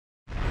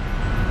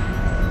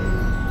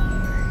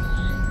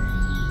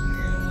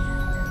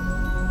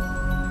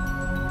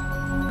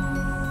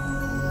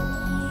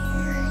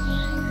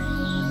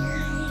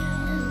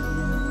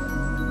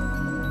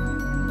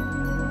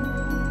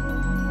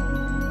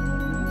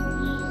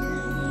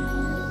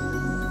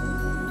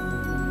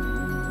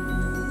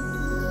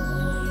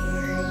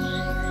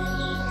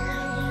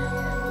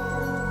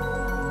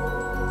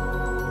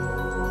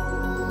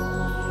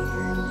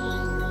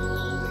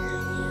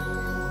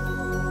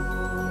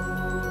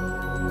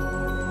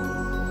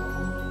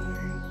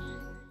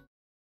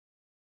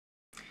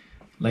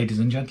Ladies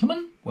and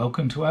gentlemen,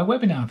 welcome to our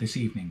webinar this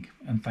evening,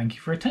 and thank you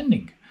for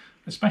attending,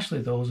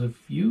 especially those of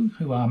you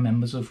who are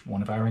members of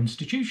one of our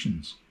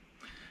institutions.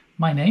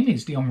 My name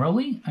is Dion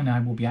Rowley, and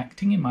I will be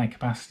acting in my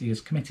capacity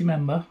as committee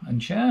member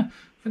and chair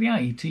for the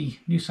IET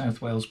New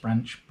South Wales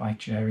branch by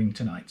chairing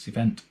tonight's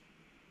event.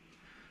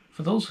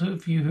 For those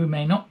of you who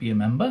may not be a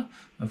member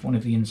of one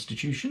of the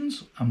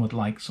institutions and would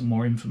like some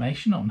more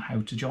information on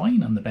how to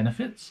join and the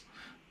benefits,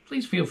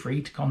 please feel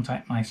free to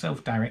contact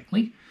myself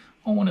directly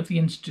or one of the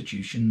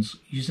institutions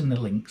using the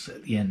links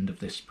at the end of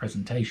this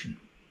presentation.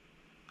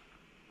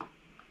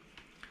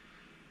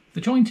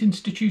 The Joint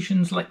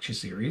Institutions Lecture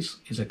Series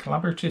is a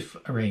collaborative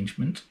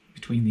arrangement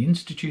between the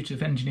Institute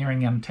of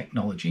Engineering and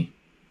Technology,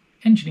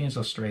 Engineers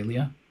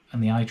Australia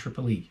and the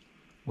IEEE,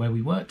 where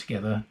we work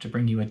together to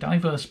bring you a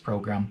diverse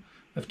programme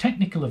of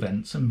technical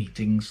events and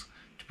meetings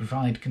to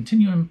provide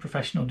continuing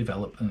professional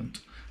development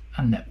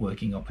and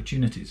networking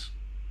opportunities.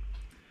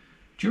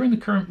 During the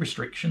current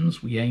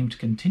restrictions, we aim to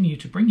continue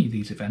to bring you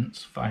these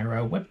events via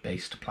our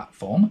web-based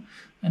platform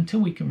until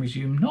we can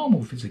resume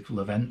normal physical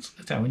events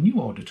at our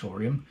new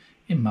auditorium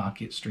in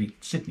Market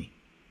Street, Sydney.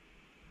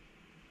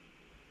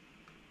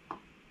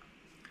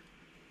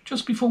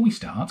 Just before we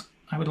start,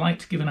 I would like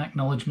to give an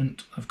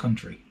acknowledgement of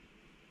country.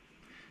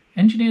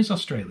 Engineers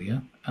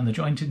Australia and the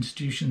Joint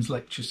Institutions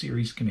Lecture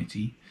Series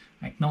Committee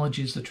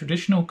acknowledges the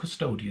traditional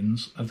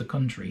custodians of the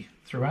country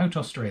throughout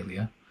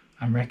Australia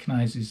and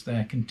recognises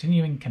their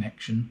continuing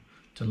connection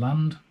to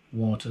land,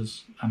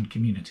 waters and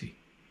community.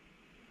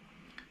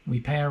 We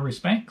pay our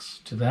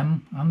respects to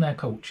them and their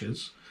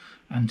cultures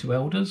and to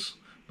elders,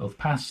 both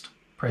past,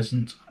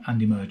 present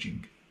and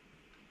emerging.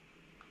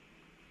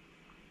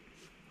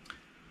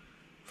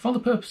 For the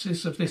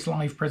purposes of this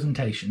live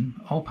presentation,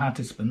 all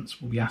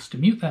participants will be asked to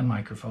mute their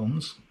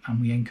microphones,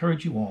 and we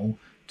encourage you all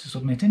to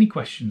submit any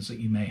questions that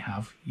you may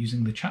have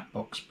using the chat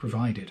box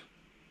provided.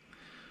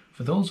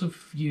 For those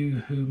of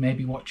you who may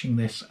be watching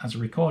this as a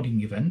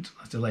recording event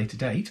at a later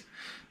date,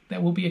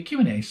 there will be a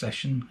Q&A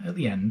session at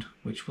the end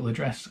which will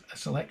address a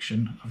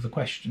selection of the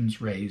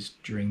questions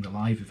raised during the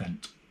live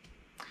event.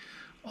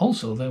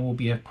 Also, there will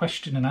be a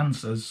question and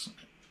answers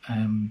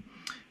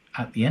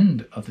at the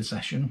end of the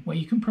session where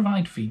you can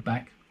provide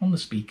feedback on the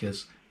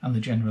speakers and the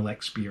general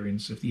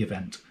experience of the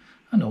event,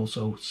 and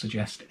also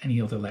suggest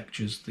any other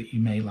lectures that you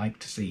may like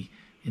to see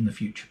in the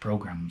future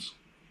programmes.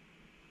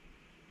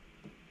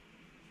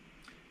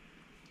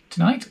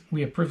 Tonight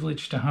we are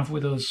privileged to have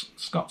with us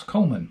Scott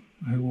Coleman,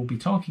 who will be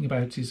talking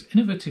about his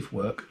innovative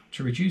work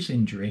to reduce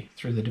injury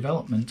through the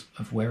development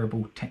of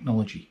wearable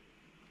technology.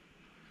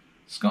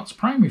 Scott's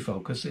primary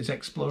focus is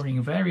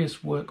exploring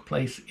various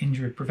workplace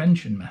injury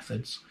prevention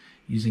methods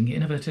using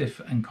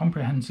innovative and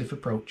comprehensive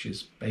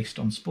approaches based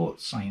on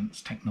sports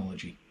science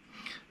technology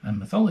and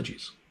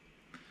methodologies.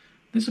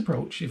 This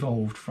approach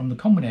evolved from the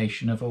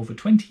combination of over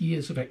 20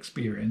 years of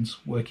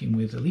experience working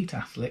with elite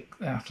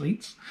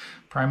athletes,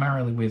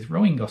 primarily with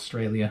Rowing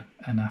Australia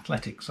and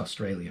Athletics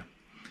Australia,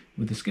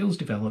 with the skills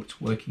developed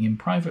working in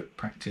private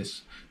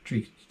practice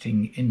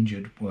treating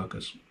injured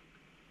workers.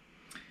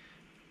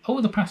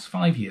 Over the past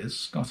 5 years,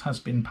 Scott has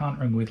been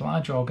partnering with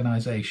large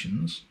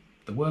organisations,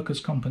 the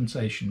Workers'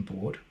 Compensation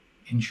Board,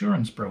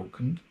 insurance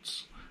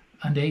brokers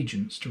and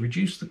agents to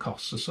reduce the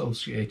costs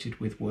associated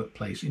with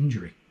workplace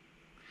injury.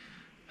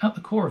 At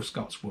the core of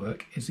Scott's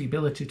work is the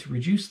ability to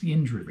reduce the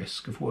injury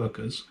risk of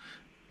workers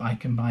by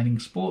combining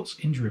sports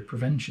injury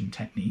prevention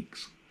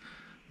techniques,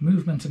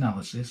 movement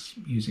analysis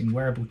using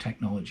wearable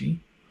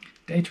technology,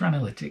 data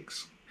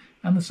analytics,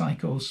 and the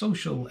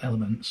psychosocial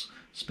elements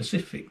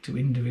specific to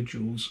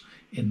individuals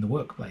in the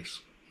workplace.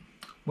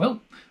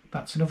 Well,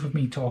 that's enough of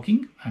me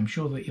talking. I'm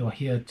sure that you're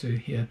here to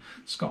hear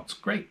Scott's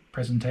great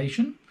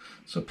presentation,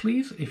 so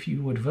please, if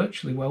you would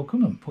virtually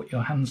welcome and put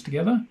your hands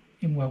together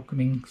in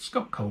welcoming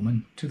Scott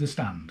Coleman to the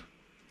stand.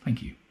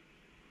 Thank you.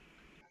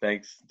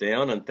 Thanks,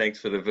 Dion, and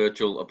thanks for the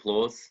virtual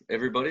applause,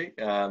 everybody.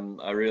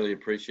 I really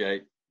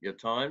appreciate your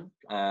time.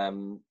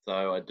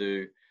 So I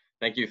do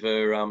thank you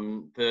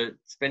for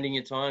spending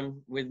your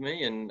time with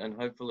me, and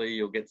hopefully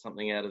you'll get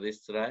something out of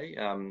this today.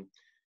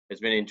 It's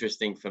been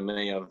interesting for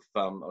me. I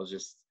was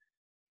just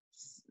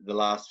the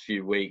last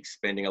few weeks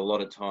spending a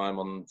lot of time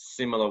on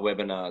similar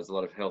webinars, a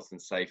lot of health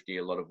and safety,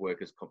 a lot of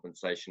workers'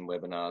 compensation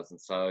webinars, and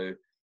so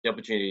the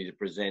opportunity to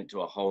present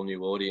to a whole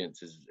new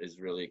audience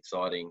is really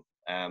exciting.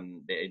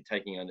 They're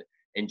taking an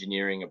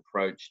engineering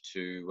approach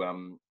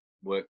to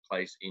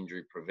workplace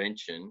injury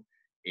prevention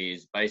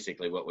is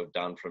basically what we've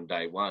done from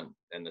day one.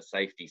 And the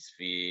safety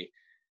sphere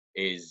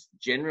is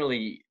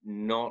generally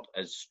not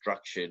as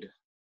structured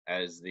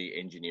as the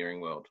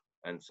engineering world.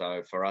 And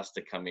so for us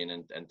to come in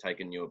and take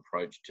a new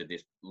approach to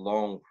this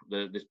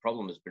this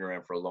problem has been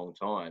around for a long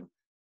time.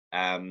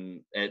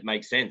 It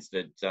makes sense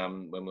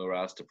that when we were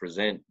asked to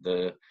present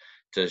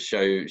to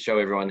show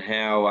everyone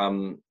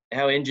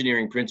how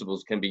engineering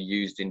principles can be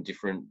used in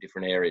different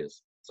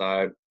areas.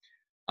 So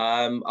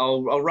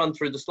I'll run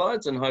through the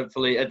slides, and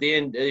hopefully at the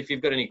end, if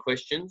you've got any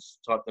questions,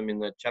 type them in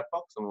the chat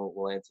box and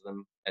we'll answer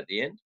them at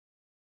the end.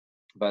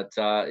 But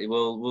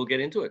we'll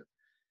get into it.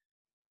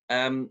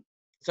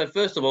 So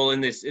first of all,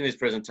 in this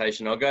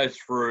presentation, I'll go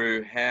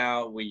through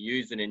how we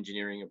use an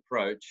engineering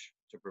approach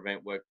to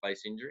prevent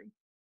workplace injury.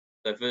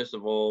 So first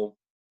of all,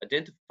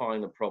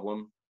 identifying the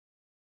problem,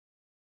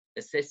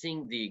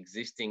 assessing the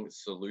existing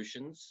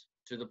solutions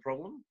to the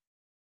problem,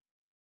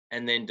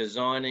 and then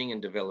designing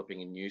and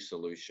developing a new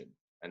solution.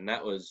 And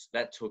that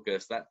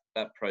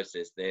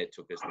process there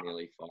took us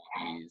nearly 5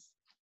 years.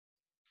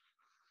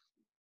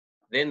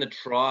 Then the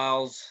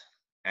trials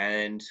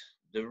and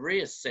the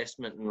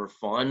reassessment and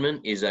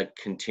refinement is a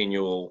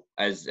continual,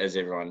 as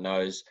everyone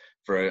knows,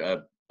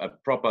 for a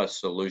proper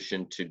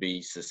solution to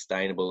be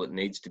sustainable, it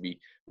needs to be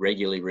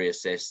regularly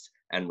reassessed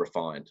and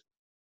refined.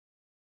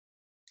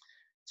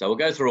 So we'll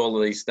go through all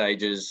of these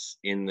stages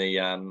in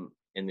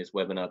this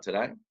webinar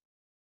today.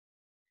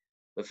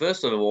 But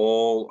first of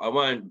all, I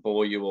won't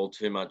bore you all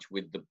too much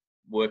with the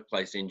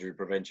workplace injury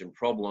prevention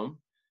problem.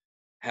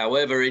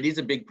 However, it is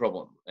a big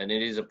problem, and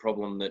it is a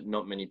problem that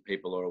not many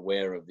people are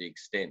aware of the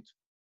extent.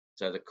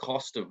 So the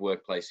cost of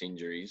workplace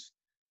injuries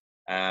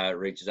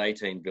reaches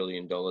 $18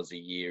 billion a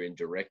year in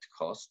direct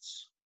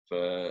costs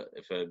for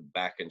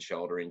back and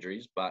shoulder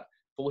injuries, but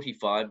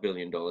 $45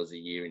 billion a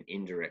year in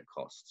indirect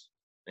costs,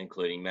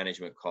 including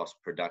management costs,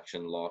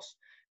 production loss,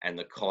 and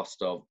the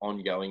cost of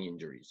ongoing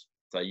injuries.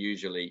 So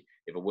usually,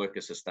 if a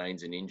worker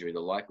sustains an injury, the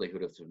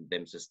likelihood of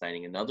them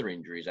sustaining another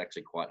injury is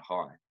actually quite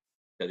high.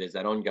 So there's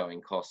that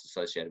ongoing cost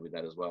associated with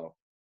that as well.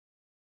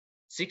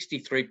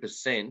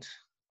 63%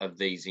 of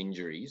these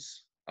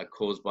injuries are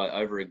caused by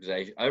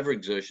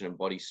overexertion and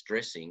body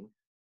stressing,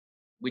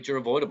 which are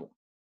avoidable.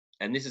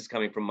 And this is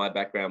coming from my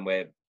background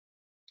where,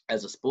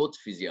 as a sports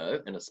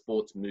physio and a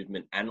sports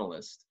movement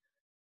analyst,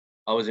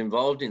 I was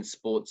involved in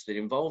sports that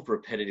involved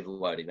repetitive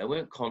loading. They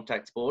weren't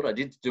contact sport. I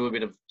did do a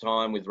bit of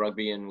time with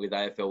rugby and with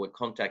AFL where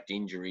contact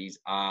injuries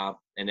are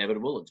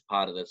inevitable. It's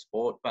part of the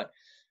sport. But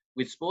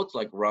with sports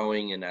like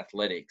rowing and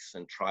athletics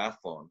and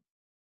triathlon,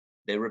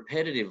 their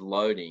repetitive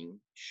loading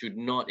should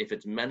not, if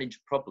it's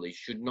managed properly,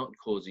 should not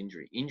cause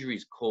injury. Injury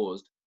is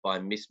caused by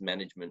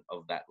mismanagement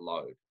of that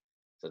load.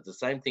 So it's the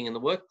same thing in the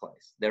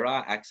workplace. There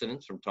are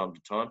accidents from time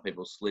to time.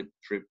 People slip,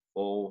 trip,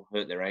 fall,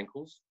 hurt their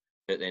ankles,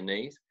 hurt their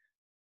knees.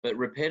 But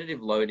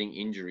repetitive loading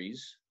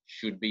injuries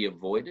should be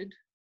avoided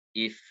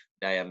if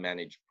they are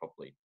managed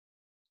properly.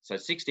 So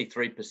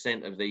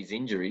 63% of these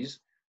injuries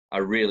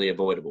are really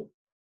avoidable.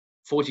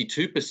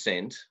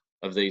 42%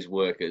 of these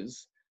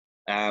workers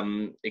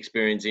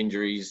experience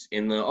injuries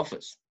in the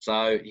office.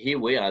 So here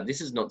we are.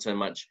 This is not so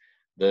much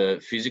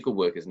the physical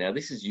workers now.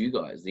 This is you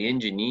guys, the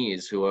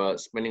engineers who are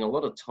spending a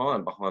lot of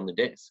time behind the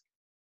desk.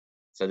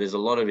 So there's a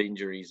lot of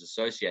injuries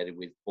associated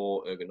with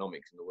poor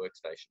ergonomics in the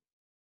workstation.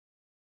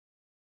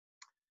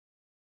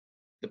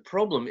 The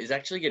problem is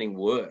actually getting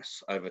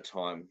worse over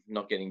time,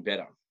 not getting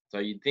better. So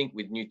you'd think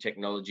with new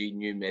technology,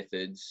 new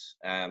methods,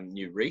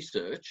 new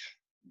research,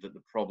 that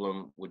the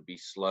problem would be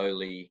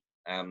slowly,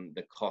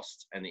 the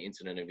cost and the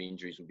incident of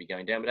injuries would be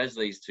going down. But as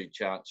these two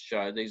charts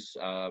show,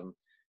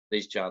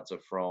 these charts are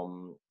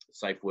from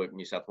Safe Work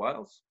New South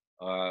Wales,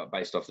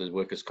 based off the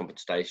workers'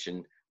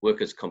 compensation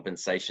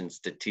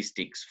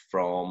statistics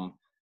from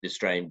the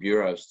Australian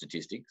Bureau of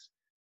Statistics.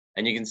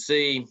 And you can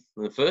see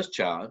in the first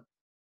chart,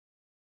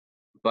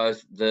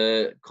 both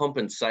the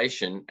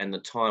compensation and the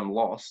time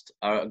lost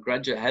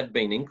have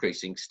been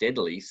increasing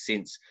steadily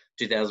since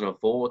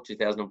 2004,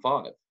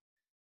 2005.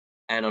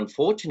 And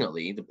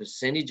unfortunately, the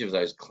percentage of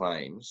those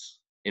claims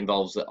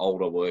involves the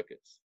older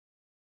workers.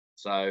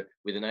 So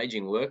with an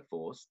aging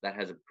workforce, that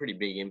has a pretty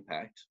big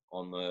impact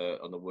on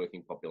the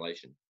working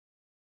population.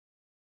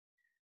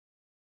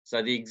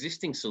 So the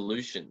existing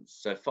solutions,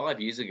 so 5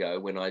 years ago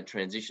when I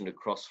transitioned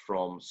across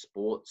from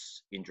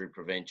sports injury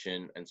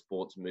prevention and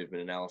sports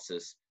movement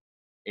analysis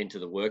into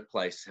the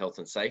workplace health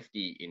and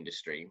safety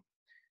industry,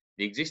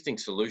 the existing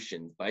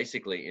solutions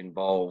basically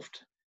involved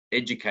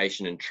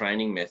education and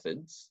training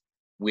methods,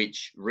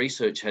 which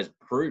research has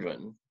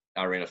proven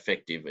are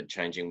ineffective at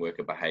changing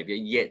worker behaviour,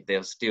 yet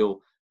they're still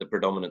the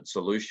predominant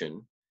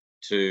solution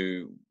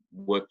to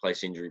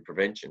workplace injury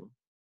prevention.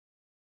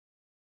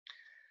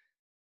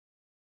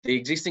 The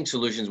existing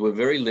solutions were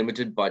very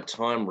limited by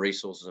time,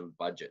 resources, and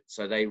budget.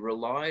 So they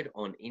relied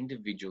on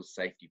individual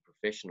safety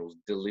professionals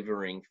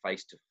delivering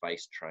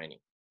face-to-face training.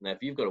 Now,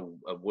 if you've got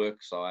a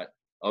work site,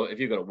 or if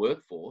you've got a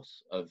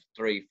workforce of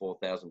 3,000 to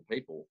 4,000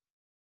 people,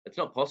 it's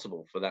not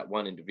possible for that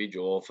one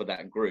individual or for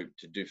that group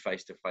to do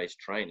face-to-face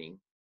training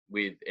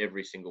with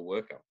every single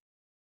worker.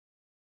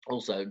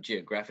 Also,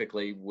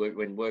 geographically,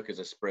 when workers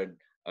are spread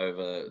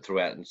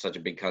throughout in such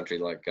a big country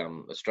like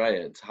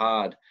Australia, it's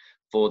hard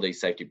for these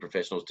safety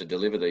professionals to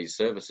deliver these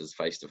services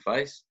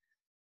face-to-face.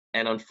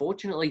 And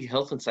unfortunately,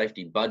 health and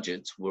safety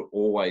budgets were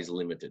always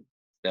limited.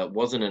 That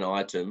wasn't an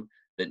item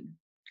that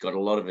got a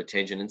lot of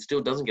attention and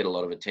still doesn't get a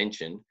lot of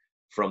attention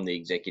from the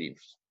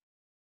executives.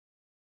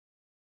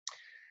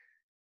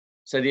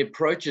 So the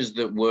approaches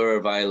that were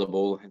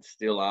available and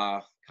still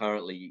are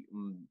currently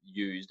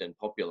used and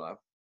popular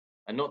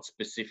are not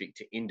specific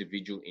to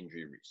individual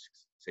injury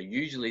risks. So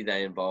usually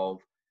they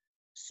involve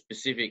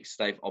specific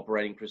safe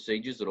operating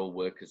procedures that all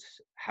workers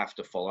have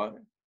to follow,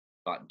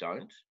 but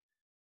don't.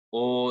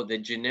 or the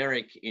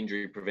generic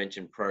injury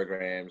prevention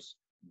programs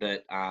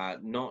that are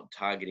not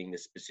targeting the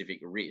specific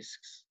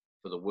risks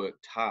for the work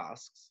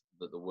tasks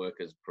that the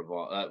workers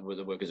provide, where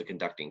the workers are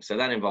conducting. So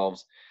that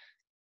involves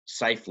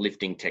safe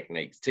lifting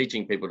techniques,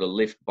 teaching people to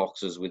lift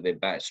boxes with their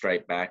back,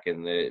 straight back,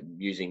 and they're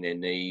using their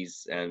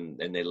knees and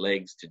their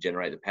legs to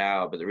generate the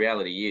power. But the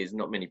reality is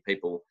not many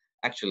people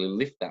actually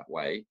lift that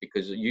way,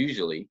 because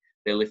usually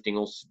they're lifting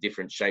all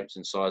different shapes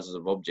and sizes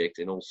of objects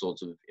in all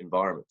sorts of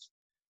environments.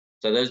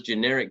 So those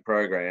generic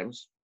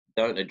programs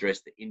don't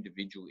address the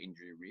individual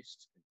injury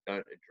risks, don't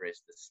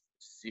address the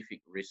specific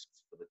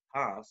risks for the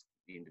task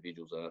the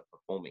individuals are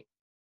performing.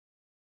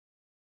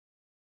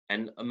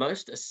 And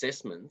most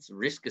assessments,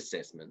 risk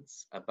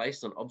assessments, are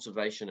based on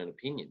observation and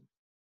opinion.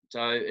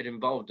 So it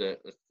involved a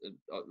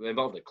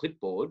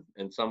clipboard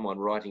and someone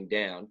writing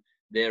down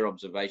their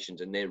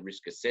observations and their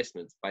risk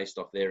assessments based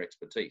off their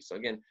expertise. So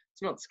again,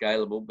 it's not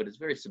scalable, but it's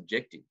very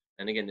subjective.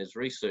 And again, there's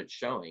research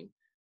showing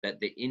that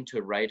the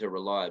inter-rater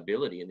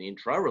reliability and the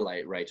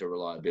intra-rater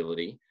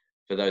reliability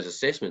for those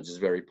assessments is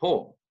very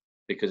poor,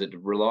 because it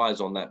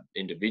relies on that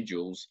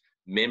individual's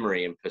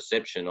memory and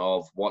perception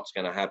of what's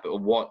going to happen or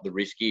what the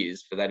risk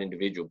is for that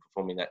individual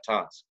performing that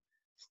task.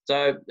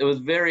 So it was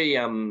very,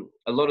 a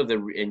lot of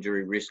the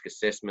injury risk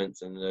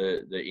assessments and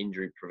the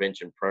injury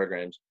prevention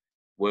programs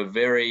were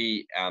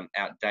very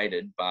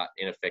outdated but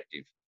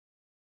ineffective.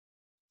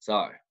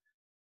 So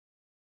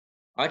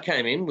I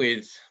came in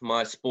with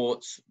my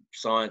sports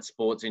science,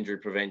 sports injury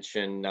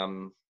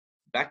prevention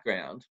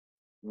background,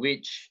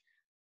 which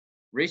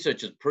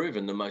research has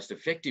proven the most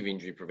effective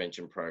injury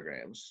prevention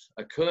programs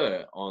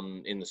occur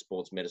in the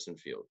sports medicine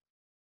field.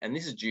 And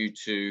this is due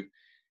to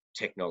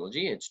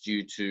technology, it's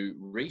due to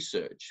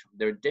research.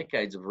 There are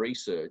decades of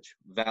research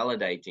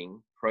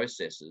validating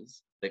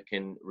processes that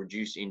can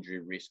reduce injury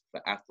risk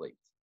for athletes.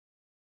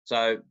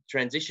 So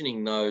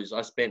transitioning those,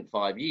 I spent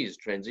 5 years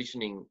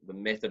transitioning the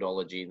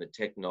methodology and the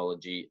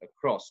technology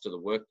across to the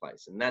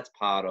workplace. And that's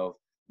part of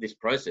this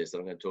process that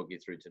I'm going to talk you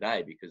through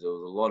today, because there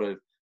was a lot of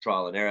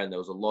trial and error, and there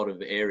was a lot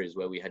of areas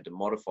where we had to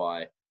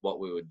modify what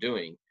we were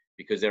doing,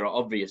 because there are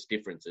obvious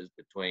differences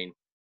between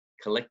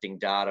collecting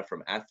data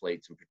from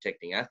athletes and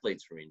protecting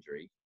athletes from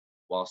injury,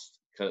 whilst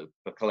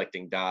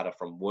collecting data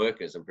from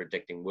workers and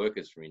protecting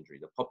workers from injury.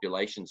 The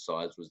population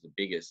size was the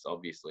biggest,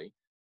 obviously,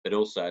 but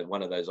also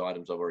one of those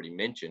items I've already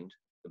mentioned,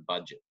 the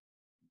budget.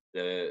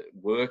 The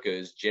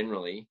workers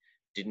generally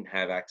didn't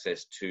have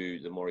access to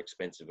the more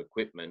expensive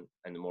equipment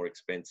and the more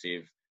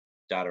expensive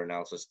data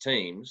analysis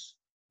teams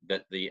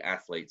that the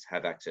athletes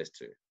have access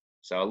to.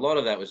 So a lot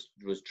of that was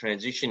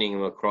transitioning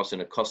them across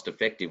in a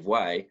cost-effective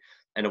way,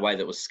 and a way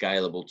that was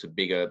scalable to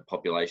bigger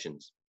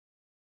populations.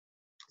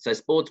 So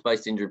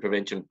sports-based injury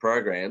prevention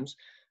programs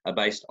are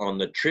based on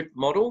the TRIP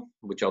model,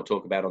 which I'll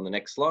talk about on the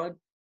next slide.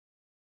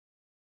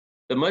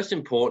 But most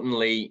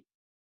importantly,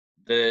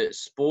 the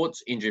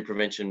sports injury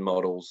prevention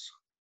models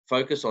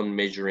focus on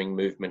measuring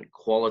movement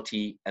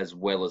quality as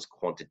well as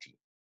quantity.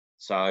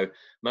 So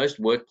most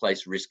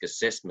workplace risk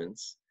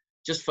assessments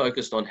just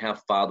focused on how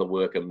far the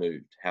worker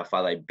moved, how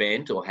far they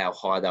bent or how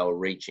high they were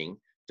reaching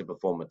to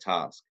perform a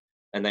task.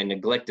 And they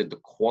neglected the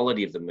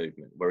quality of the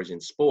movement. Whereas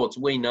in sports,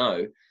 we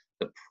know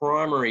the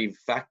primary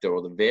factor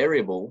or the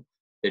variable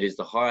that is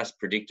the highest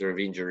predictor of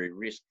injury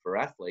risk for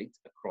athletes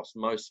across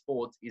most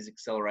sports is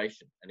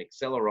acceleration. And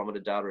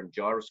accelerometer data and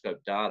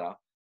gyroscope data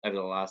over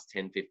the last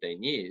 10,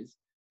 15 years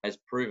has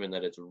proven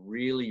that it's a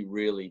really,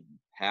 really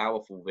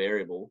powerful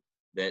variable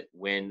that,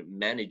 when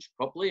managed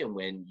properly and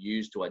when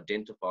used to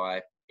identify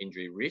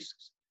injury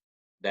risks,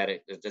 that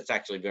it's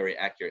actually very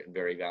accurate and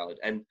very valid.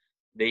 And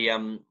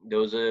there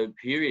was a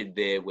period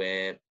there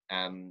where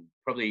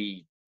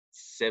probably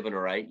 7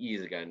 or 8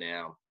 years ago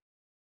now,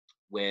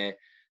 where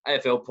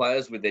AFL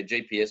players with their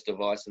GPS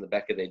device in the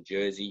back of their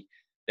jersey,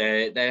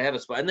 they have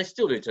and they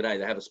still do today,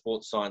 they have a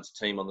sports science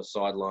team on the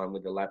sideline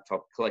with the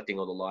laptop collecting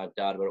all the live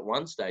data. But at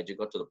one stage it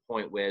got to the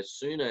point where as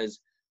soon as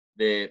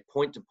their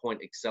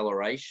point-to-point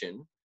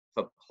acceleration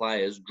for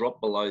players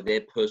dropped below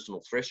their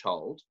personal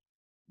threshold,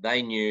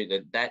 they knew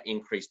that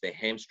increased their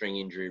hamstring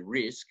injury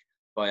risk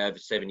by over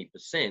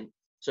 70%.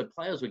 So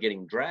players were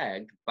getting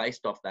dragged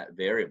based off that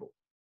variable,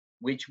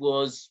 which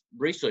was,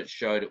 research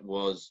showed it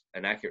was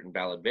an accurate and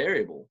valid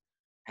variable.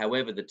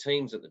 However, the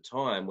teams at the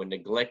time were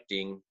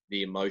neglecting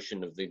the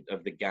emotion of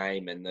the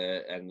game and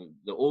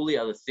all the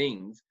other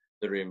things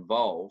that are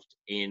involved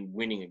in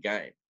winning a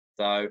game.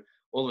 So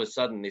all of a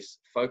sudden, this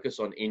focus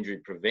on injury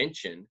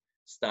prevention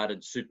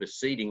started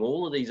superseding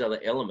all of these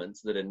other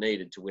elements that are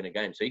needed to win a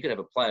game. So you could have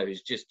a player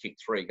who's just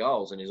kicked 3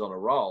 goals and is on a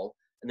roll,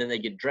 and then they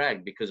get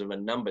dragged because of a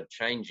number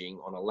changing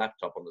on a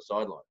laptop on the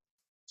sideline.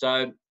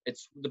 So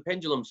the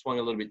pendulum swung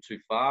a little bit too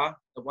far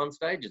at one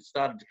stage. It's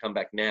started to come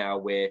back now,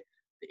 where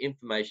the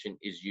information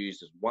is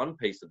used as one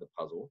piece of the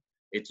puzzle.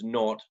 It's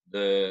not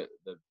the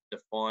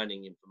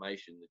defining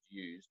information that's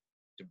used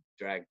to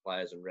drag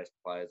players and rest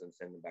players and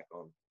send them back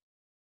on.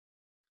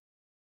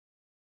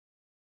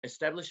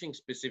 Establishing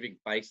specific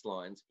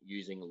baselines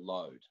using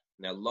load.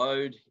 Now,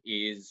 load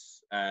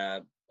is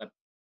a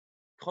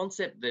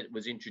concept that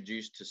was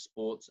introduced to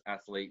sports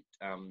athlete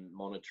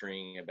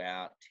monitoring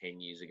about 10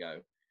 years ago,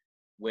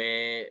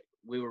 where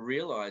we were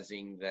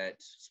realizing that,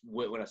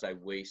 when I say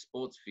we,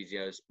 sports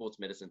physios, sports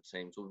medicine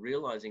teams were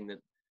realizing that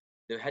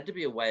there had to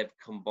be a way of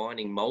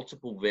combining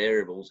multiple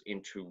variables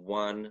into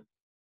one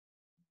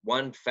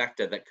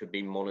factor that could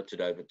be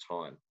monitored over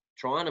time.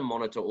 Trying to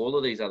monitor all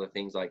of these other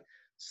things like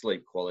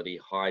sleep quality,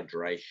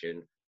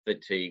 hydration,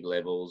 fatigue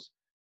levels,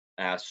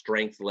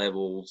 strength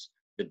levels,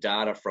 the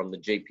data from the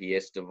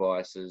GPS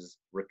devices,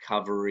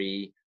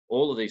 recovery,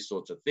 all of these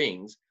sorts of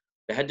things.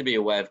 There had to be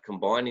a way of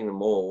combining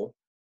them all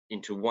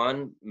into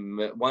one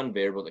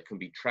variable that can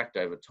be tracked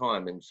over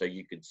time. And so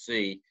you could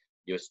see,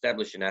 you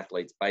establish an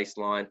athlete's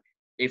baseline.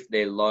 If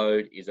their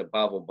load is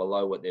above or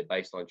below what their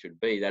baseline should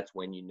be, that's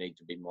when you need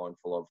to be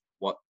mindful of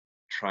what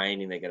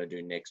training they're going to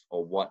do next,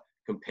 or what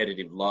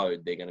competitive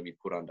load they're going to be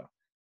put under.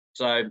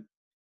 So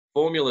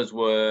formulas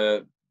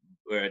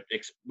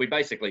we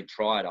basically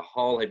tried a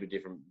whole heap of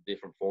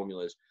different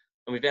formulas,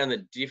 and we found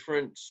that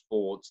different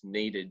sports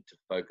needed to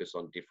focus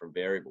on different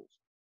variables.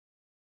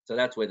 So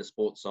that's where the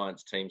sports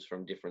science teams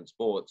from different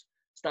sports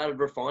started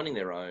refining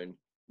their own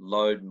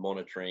load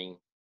monitoring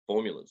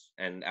formulas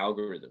and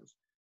algorithms.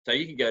 So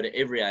you can go to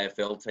every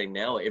AFL team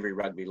now, or every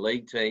rugby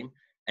league team,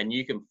 and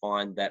you can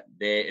find that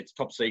it's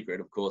top secret,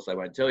 of course, they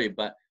won't tell you,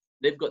 but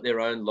they've got their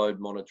own load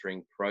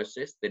monitoring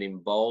process that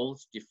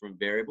involves different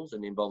variables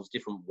and involves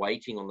different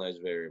weighting on those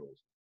variables.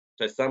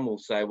 So some will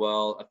say,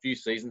 well, a few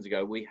seasons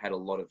ago, we had a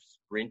lot of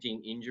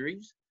sprinting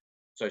injuries.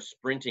 So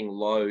sprinting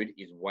load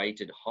is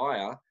weighted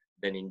higher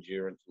than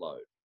endurance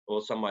load.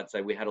 Or some might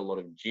say we had a lot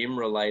of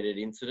gym-related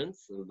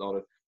incidents, a lot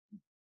of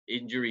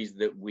injuries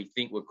that we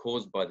think were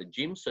caused by the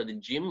gym. So the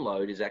gym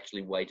load is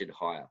actually weighted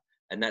higher.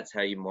 And that's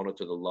how you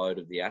monitor the load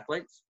of the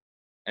athletes.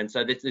 And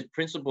so this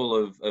principle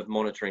of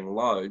monitoring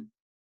load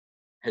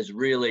has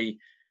really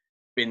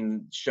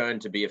been shown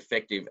to be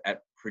effective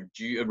at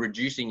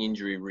reducing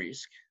injury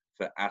risk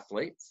for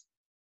athletes.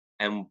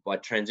 And by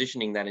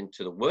transitioning that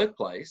into the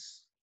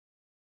workplace,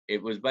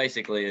 it was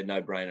basically a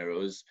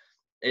no-brainer.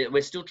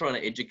 We're still trying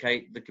to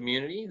educate the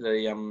community,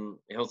 the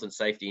health and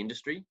safety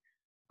industry,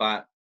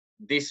 but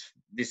this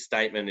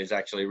statement is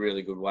actually a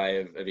really good way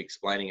of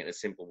explaining it in a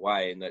simple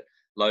way, in that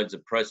load's a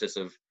process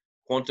of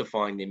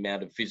quantifying the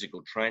amount of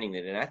physical training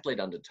that an athlete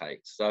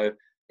undertakes. So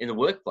in the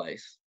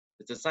workplace,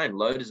 it's the same.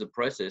 Load is a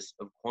process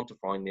of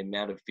quantifying the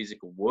amount of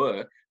physical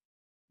work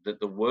that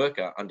the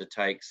worker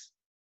undertakes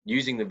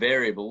using the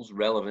variables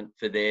relevant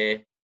for their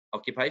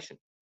occupation.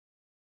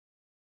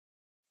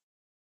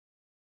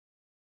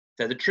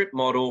 So the TRIP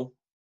model,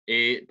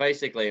 it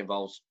basically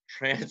involves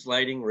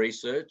translating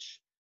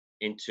research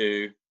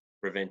into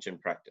prevention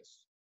practice.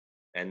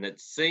 And it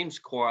seems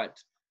quite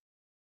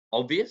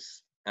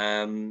obvious,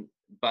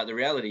 but the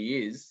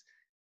reality is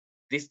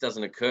this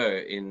doesn't occur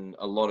in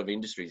a lot of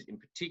industries, in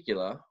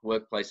particular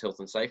workplace health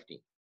and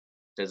safety.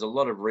 There's a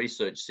lot of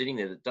research sitting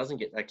there that doesn't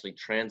get actually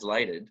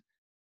translated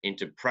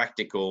into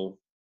practical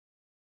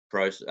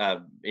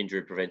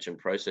injury prevention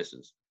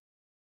processes.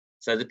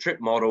 So the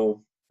TRIP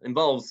model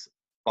involves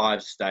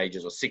 5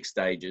 stages or 6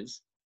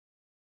 stages,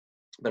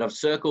 but I've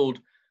circled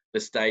the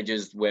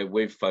stages where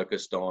we've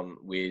focused on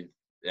with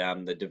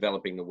the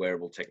developing the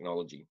wearable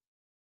technology.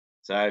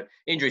 So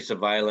injury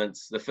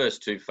surveillance, the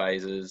first 2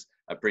 phases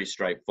are pretty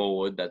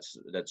straightforward. That's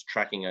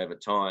tracking over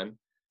time,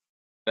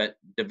 but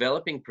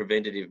developing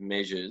preventative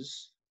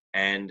measures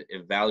and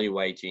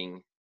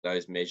evaluating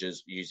those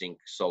measures using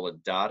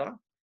solid data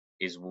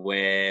is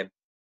where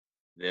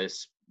the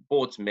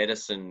sports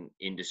medicine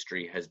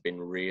industry has been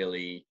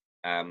really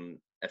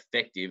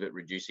effective at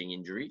reducing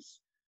injuries.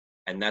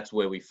 And that's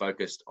where we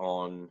focused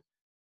on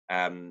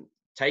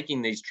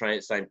taking these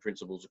same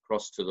principles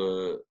across to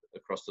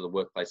the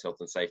workplace health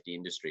and safety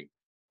industry,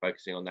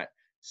 focusing on that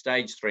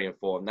stage 3 and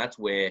 4, and that's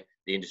where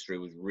the industry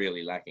was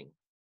really lacking.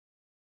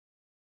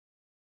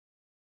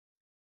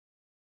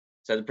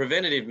 So the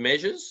preventative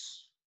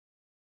measures,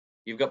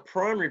 you've got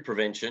primary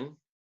prevention,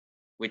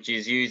 which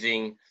is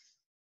using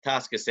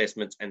task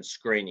assessments and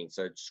screening.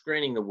 So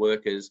screening the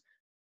workers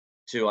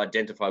to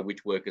identify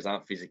which workers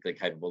aren't physically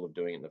capable of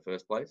doing it in the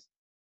first place.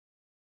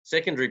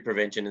 Secondary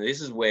prevention, and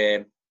this is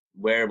where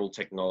wearable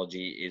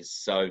technology is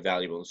so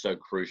valuable and so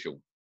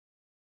crucial.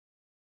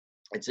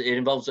 It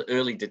involves the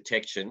early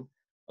detection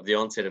of the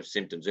onset of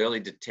symptoms, early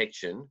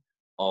detection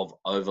of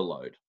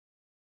overload.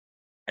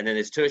 And then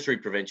there's tertiary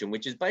prevention,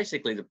 which is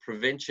basically the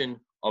prevention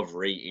of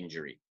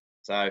re-injury.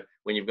 So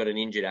when you've got an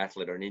injured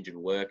athlete or an injured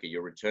worker,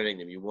 you're returning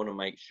them, you want to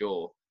make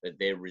sure that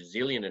they're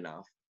resilient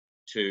enough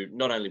to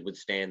not only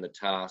withstand the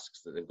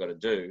tasks that they've got to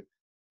do,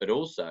 but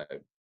also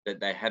that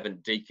they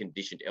haven't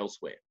deconditioned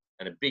elsewhere.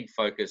 And a big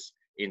focus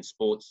in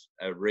sports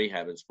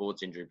rehab and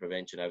sports injury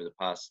prevention over the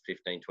past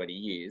 15, 20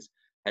 years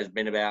has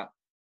been about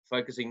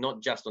focusing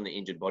not just on the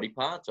injured body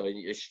part. So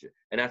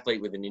an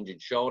athlete with an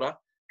injured shoulder,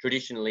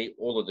 traditionally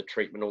all of the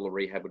treatment, all the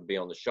rehab would be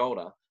on the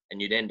shoulder,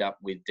 and you'd end up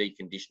with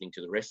deconditioning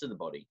to the rest of the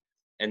body.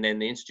 And then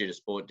the Institute of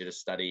Sport did a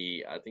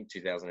study, I think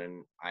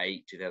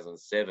 2008,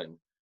 2007,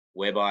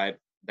 whereby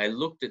they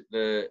looked at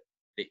the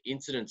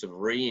incidence of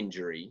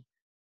re-injury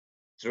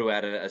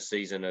throughout a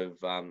season of,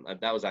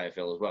 that was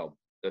AFL as well.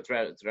 So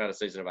throughout a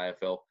season of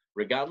AFL,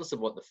 regardless of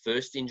what the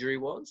first injury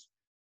was,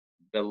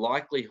 the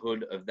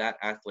likelihood of that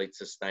athlete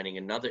sustaining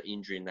another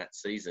injury in that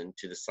season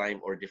to the same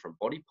or a different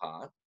body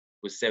part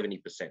was 70%.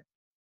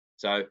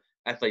 So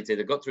athletes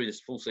either got through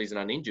this full season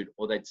uninjured,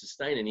 or they'd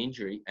sustain an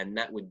injury, and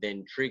that would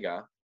then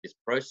trigger this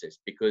process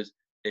because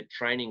their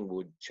training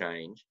would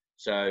change.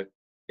 So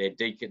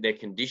their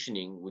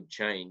conditioning would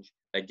change.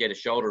 They'd get a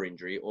shoulder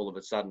injury, all of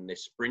a sudden their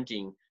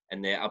sprinting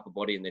and their upper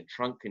body and their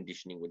trunk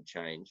conditioning would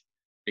change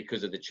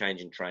because of the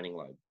change in training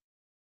load.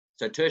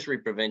 So tertiary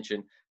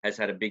prevention has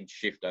had a big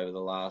shift over the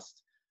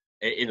last,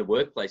 in the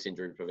workplace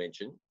injury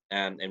prevention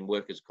and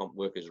workers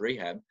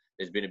rehab.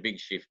 There's been a big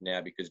shift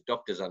now because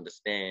doctors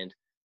understand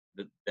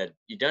that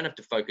you don't have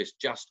to focus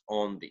just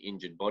on the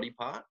injured body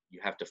part. You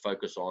have to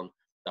focus on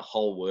the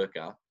whole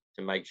worker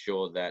to make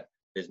sure that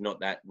there's not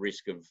that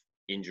risk of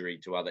injury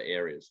to other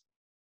areas.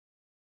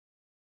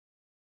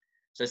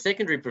 So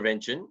secondary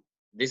prevention,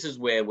 this is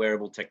where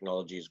wearable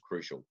technology is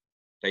crucial.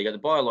 So you got the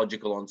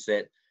biological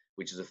onset,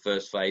 which is the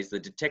first phase, the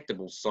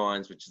detectable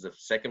signs, which is the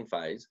second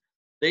phase.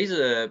 These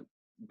are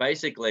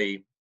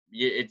basically,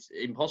 it's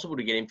impossible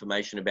to get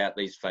information about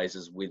these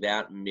phases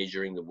without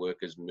measuring the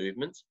worker's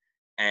movements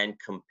and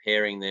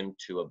comparing them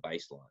to a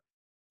baseline.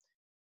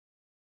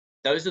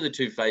 Those are the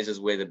two phases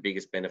where the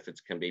biggest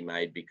benefits can be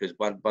made, because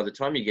by the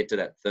time you get to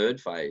that third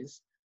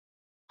phase,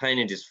 pain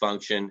and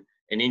dysfunction,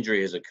 an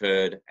injury has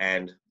occurred,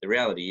 and the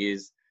reality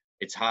is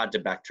it's hard to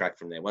backtrack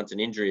from there. Once an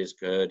injury has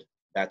occurred,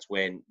 that's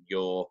when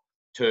your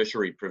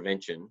tertiary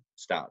prevention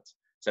starts.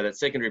 So that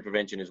secondary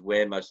prevention is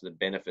where most of the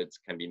benefits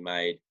can be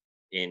made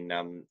in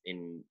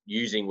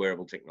using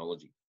wearable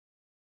technology.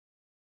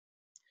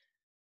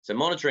 So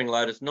monitoring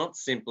load is not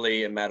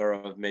simply a matter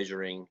of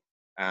measuring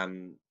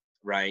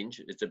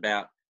range. It's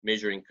about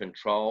measuring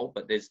control,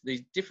 but there's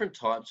these different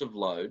types of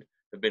load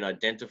have been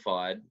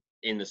identified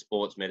in the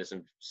sports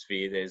medicine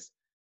sphere. There's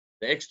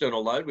the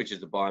external load, which is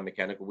the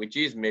biomechanical, which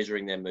is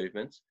measuring their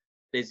movements.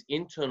 There's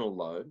internal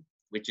load,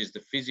 which is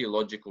the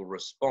physiological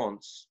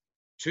response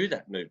to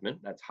that movement.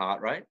 That's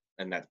heart rate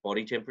and that's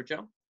body temperature.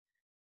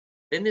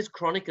 Then there's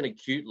chronic and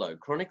acute load.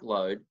 Chronic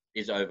load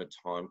is over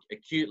time.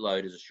 Acute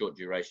load is a short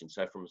duration.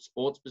 So from a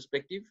sports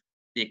perspective,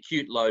 the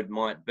acute load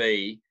might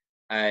be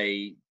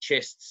a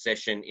chest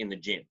session in the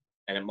gym.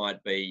 And it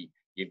might be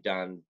you've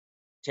done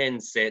 10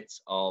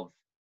 sets of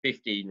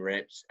 15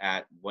 reps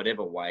at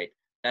whatever weight.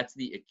 That's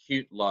the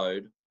acute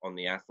load on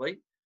the athlete.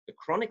 The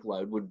chronic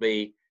load would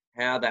be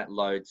how that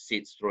load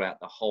sits throughout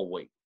the whole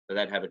week. So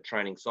they'd have a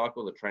training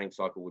cycle. The training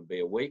cycle would be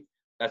a week.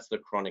 That's the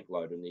chronic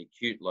load, and the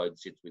acute load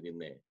sits within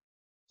there.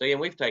 So again,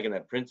 we've taken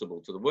that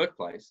principle to the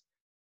workplace.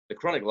 The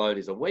chronic load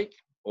is a week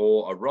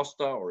or a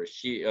roster or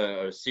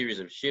a series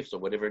of shifts or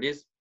whatever it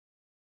is.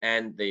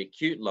 And the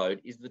acute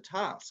load is the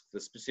task, the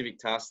specific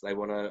tasks they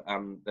want to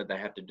that they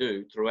have to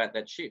do throughout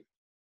that shift.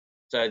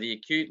 So the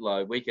acute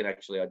load, we can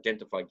actually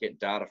identify, get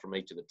data from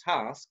each of the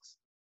tasks,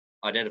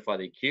 identify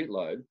the acute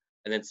load,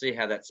 and then see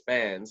how that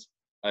spans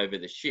over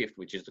the shift,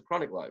 which is the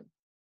chronic load.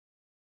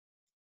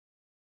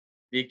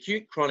 The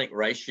acute chronic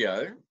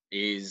ratio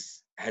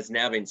has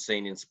now been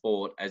seen in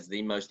sport as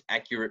the most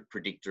accurate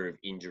predictor of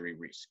injury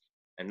risk.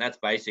 And that's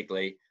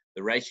basically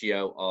the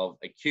ratio of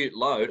acute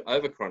load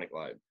over chronic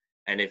load.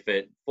 And if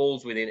it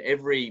falls within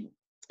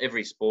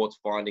every sports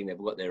finding, they've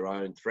got their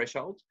own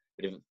thresholds.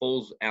 But if it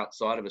falls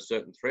outside of a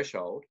certain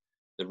threshold,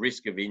 the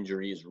risk of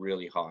injury is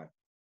really high.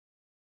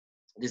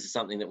 This is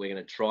something that we're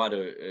going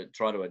to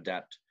try to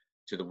adapt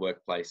to the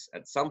workplace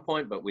at some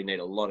point, but we need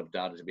a lot of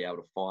data to be able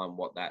to find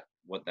what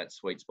that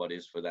sweet spot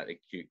is for that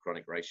acute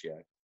chronic ratio.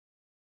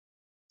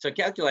 So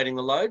calculating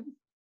the load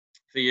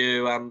for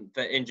you,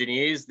 for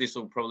engineers, this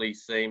will probably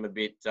seem a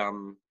bit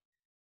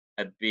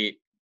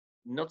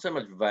not so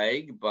much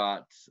vague,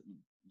 but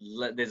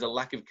there's a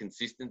lack of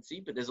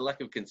consistency, but there's a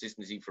lack of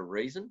consistency for a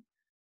reason.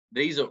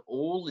 These are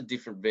all the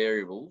different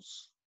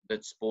variables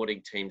that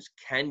sporting teams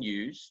can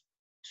use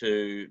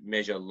to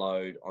measure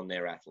load on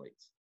their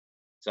athletes.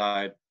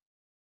 So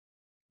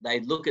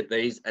they'd look at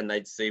these and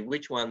they'd see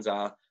which ones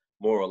are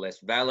more or less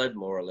valid,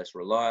 more or less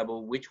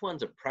reliable, which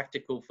ones are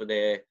practical for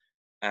their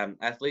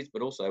athletes,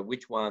 but also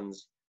which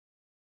ones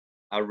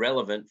are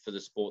relevant for the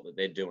sport that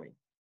they're doing.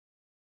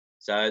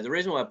 So the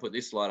reason why I put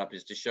this slide up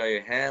is to show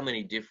you how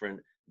many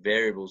different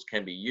variables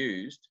can be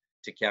used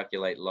to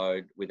calculate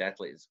load with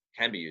athletes,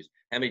 how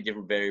many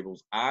different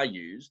variables are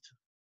used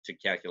to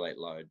calculate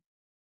load.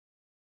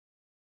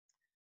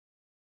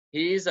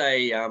 Here's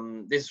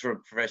this is for a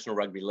professional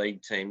rugby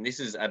league team.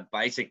 This is a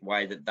basic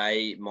way that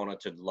they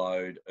monitored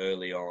load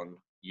early on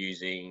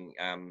using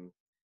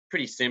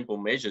pretty simple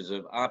measures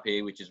of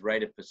RPE, which is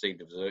rate of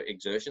perceived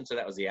exertion. So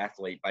that was the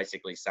athlete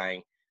basically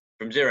saying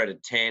from 0 to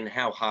 10,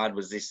 how hard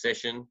was this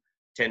session?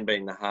 10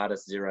 being the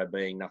hardest, 0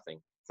 being nothing.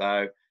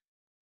 So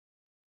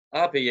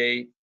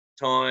RPE,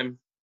 time,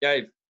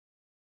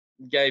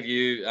 gave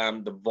you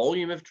the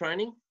volume of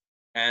training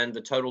and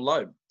the total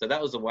load. So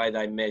that was the way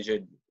they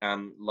measured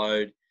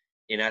load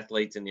in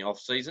athletes in the off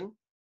season.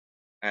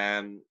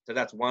 So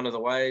that's one of the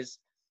ways.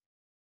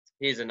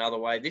 Here's another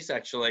way. This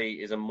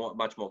actually is a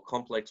much more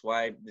complex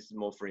way. This is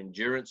more for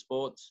endurance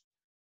sports.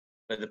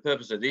 But the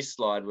purpose of this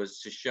slide was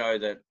to show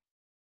that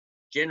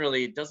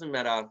generally it doesn't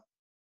matter,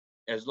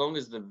 as long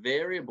as the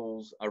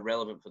variables are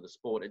relevant for the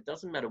sport, it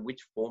doesn't matter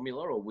which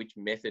formula or which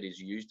method is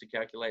used to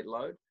calculate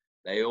load.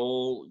 They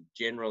all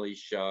generally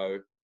show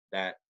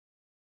that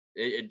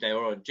they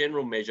are a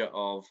general measure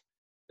of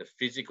the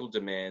physical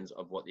demands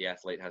of what the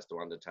athlete has to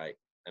undertake.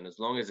 And as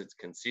long as it's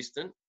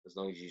consistent, as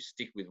long as you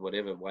stick with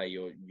whatever way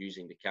you're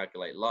using to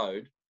calculate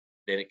load,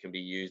 then it can be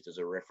used as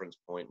a reference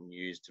point and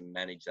used to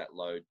manage that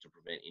load to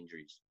prevent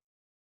injuries.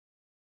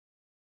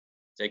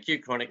 So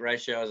acute chronic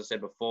ratio, as I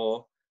said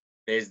before,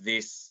 there's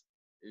this,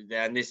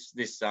 and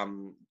this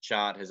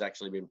chart has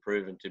actually been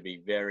proven to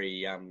be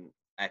very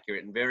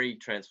accurate and very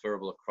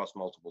transferable across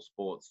multiple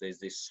sports. There's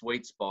this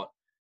sweet spot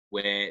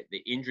where the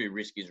injury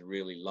risk is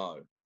really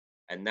low,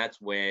 and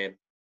that's where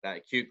that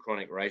acute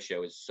chronic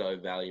ratio is so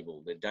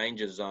valuable. The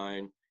danger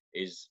zone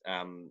is,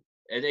 and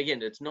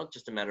again, it's not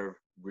just a matter of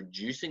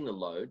reducing the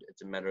load,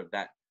 it's a matter of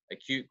that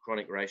acute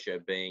chronic ratio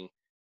being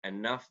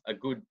a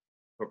good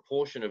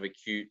proportion of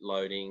acute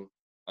loading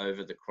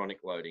over the chronic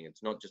loading.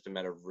 It's not just a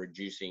matter of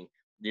reducing.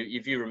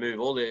 If you remove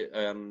all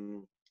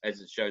the,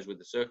 as it shows with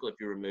the circle, if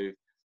you remove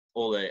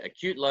all the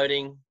acute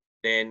loading,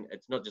 then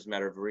it's not just a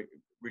matter of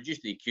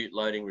reduce the acute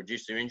loading,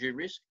 reduce their injury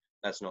risk.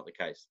 That's not the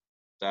case.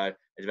 So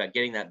it's about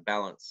getting that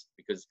balance,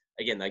 because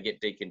again, they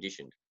get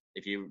deconditioned.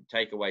 If you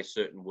take away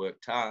certain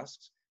work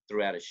tasks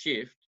throughout a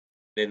shift,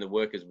 then the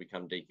workers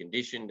become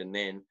deconditioned. And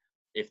then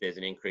if there's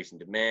an increase in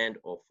demand,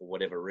 or for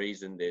whatever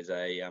reason, there's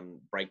a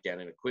breakdown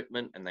in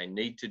equipment and they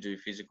need to do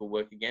physical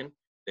work again,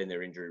 then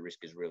their injury risk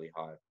is really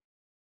high.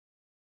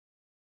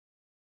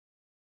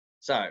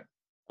 So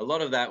a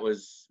lot of that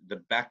was the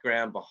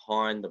background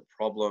behind the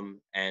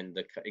problem and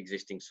the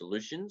existing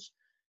solutions.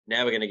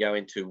 Now we're going to go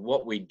into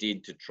what we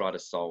did to try to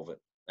solve it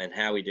and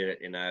how we did it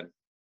in a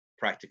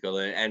practical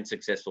and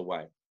successful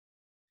way.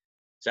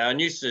 So our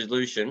new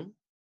solution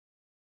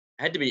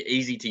had to be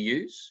easy to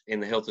use in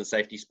the health and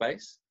safety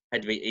space,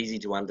 had to be easy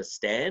to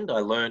understand. I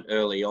learned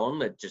early on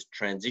that just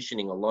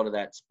transitioning a lot of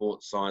that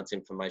sports science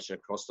information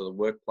across to the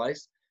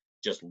workplace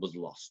just was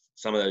lost.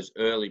 Some of those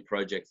early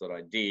projects that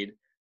I did,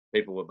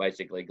 people were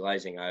basically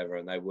glazing over,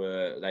 and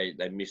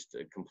they missed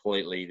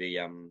completely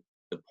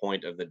the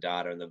point of the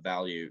data and the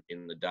value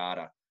in the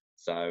data.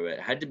 So it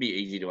had to be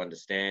easy to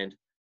understand,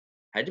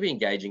 had to be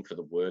engaging for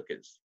the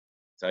workers.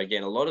 So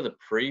again, a lot of the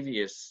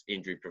previous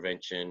injury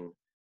prevention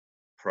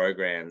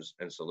programs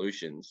and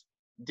solutions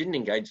didn't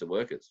engage the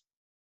workers.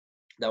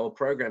 They were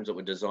programs that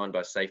were designed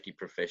by safety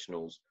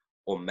professionals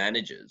or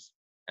managers,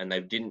 and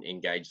they didn't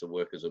engage the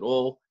workers at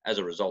all. As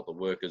a result, the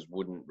workers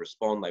wouldn't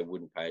respond, they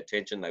wouldn't pay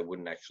attention, they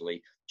wouldn't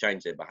actually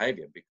change their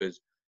behavior, because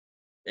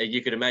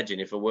you could imagine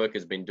if a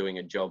worker's been doing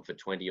a job for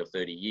 20 or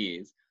 30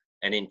 years,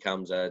 and in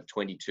comes a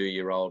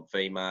 22-year-old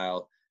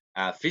female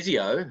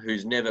physio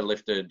who's never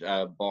lifted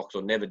a box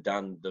or never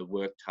done the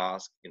work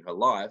task in her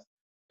life,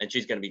 and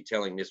she's going to be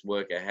telling this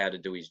worker how to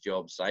do his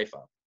job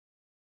safer.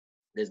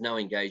 There's no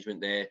engagement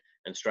there,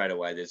 and straight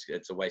away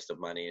it's a waste of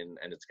money,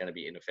 and it's going to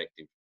be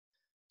ineffective.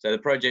 So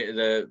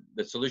the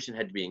solution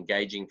had to be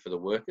engaging for the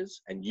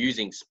workers, and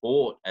using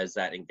sport as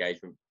that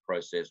engagement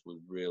process was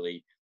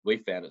really, we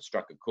found it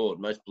struck a chord.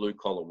 Most blue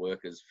collar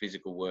workers,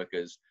 physical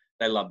workers,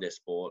 they love their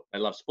sport. They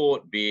love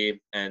sport, beer,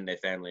 and their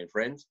family and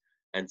friends.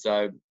 And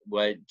so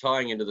we're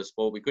tying into the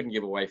sport. We couldn't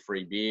give away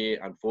free beer,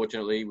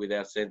 unfortunately, with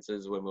our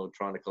sensors when we were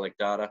trying to collect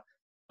data,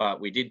 but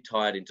we did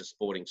tie it into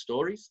sporting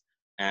stories,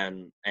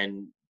 and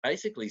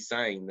basically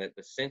saying that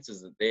the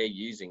sensors that they're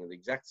using are the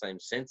exact same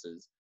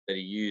sensors that are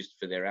used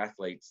for their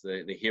athletes,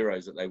 the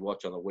heroes that they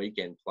watch on the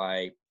weekend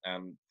play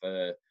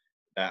for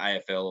the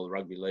AFL or the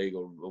rugby league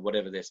or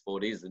whatever their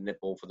sport is, the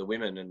netball for the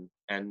women,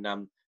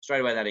 and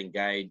straight away that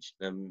engaged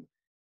them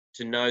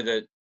to know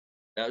that,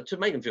 to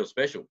make them feel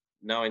special,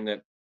 knowing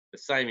that the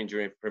same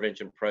injury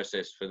prevention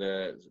process for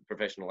the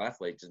professional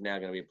athletes is now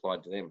going to be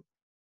applied to them.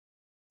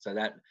 So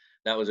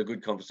that was a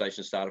good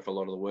conversation starter for a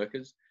lot of the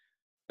workers,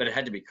 but it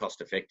had to be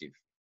cost effective.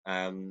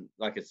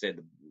 Like I said,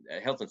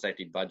 health and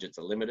safety budgets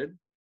are limited,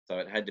 so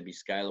it had to be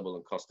scalable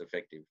and cost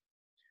effective.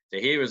 So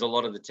here is a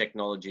lot of the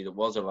technology that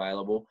was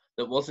available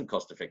that wasn't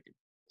cost effective.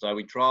 So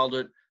we trialed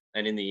it,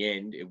 and in the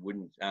end, it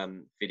wouldn't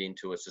fit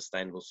into a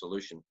sustainable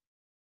solution.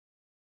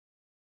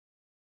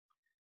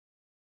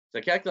 So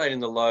calculating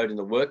the load in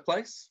the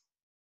workplace,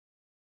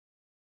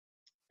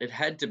 it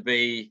had to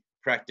be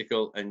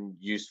practical and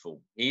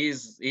useful.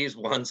 Here's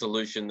one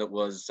solution that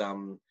was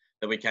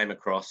that we came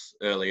across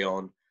early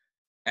on.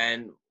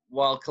 And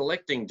while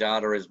collecting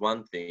data is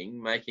one thing,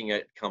 making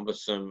it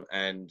cumbersome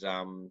and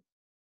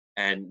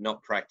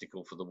not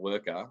practical for the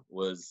worker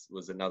was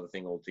another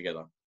thing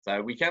altogether.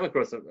 So we came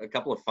across a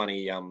couple of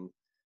funny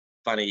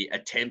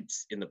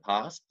attempts in the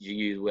past to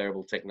use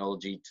wearable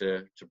technology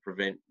to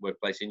prevent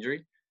workplace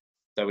injury.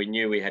 So we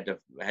knew we had to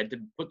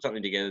put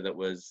something together that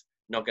was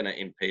not going to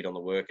impede on the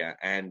worker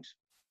and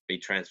be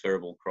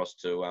transferable across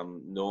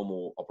to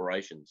normal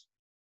operations.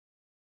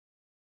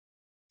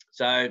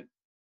 So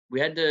we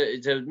had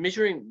to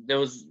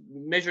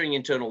measuring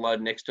internal load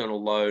and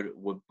external load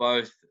were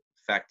both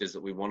factors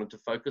that we wanted to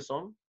focus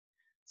on.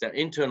 So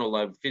internal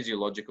load,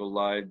 physiological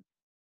load,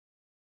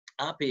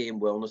 RPE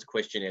and wellness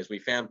questionnaires, we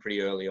found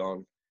pretty early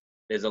on,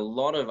 there's a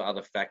lot of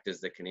other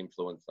factors that can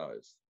influence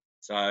those.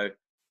 So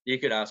you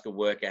could ask a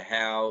worker,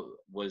 how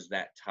was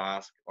that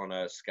task on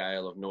a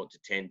scale of 0 to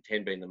 10,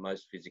 10 being the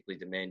most physically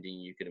demanding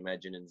you could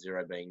imagine and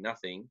 0 being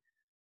nothing.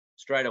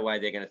 Straight away,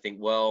 they're going to think,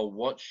 well,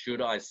 what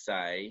should I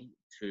say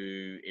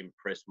to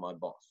impress my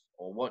boss?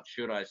 Or what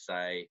should I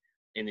say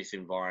in this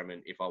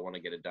environment if I want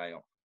to get a day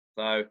off?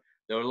 So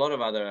there were a lot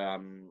of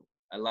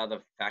other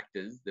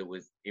factors that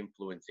was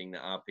influencing the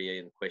RPE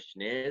and the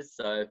questionnaires.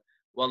 So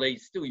while they're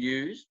still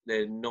used,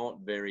 they're not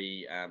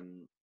very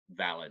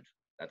valid,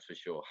 that's for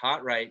sure.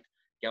 Heart rate,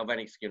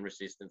 galvanic skin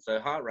resistance. So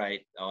heart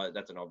rate,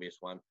 that's an obvious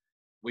one.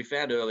 We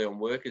found early on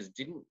workers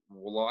didn't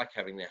like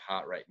having their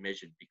heart rate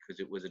measured because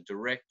it was a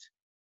direct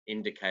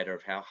indicator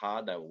of how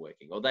hard they were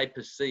working, or they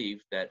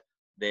perceived that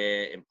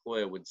their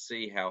employer would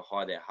see how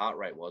high their heart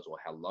rate was or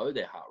how low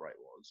their heart rate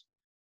was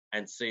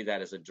and see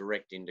that as a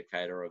direct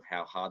indicator of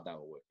how hard they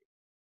were working.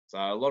 So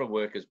a lot of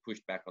workers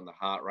pushed back on the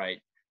heart rate.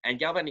 And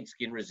galvanic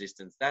skin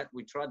resistance, that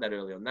we tried that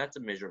early on, that's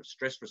a measure of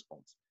stress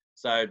response.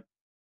 So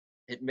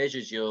it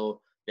measures the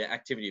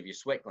activity of your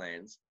sweat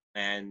glands,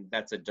 and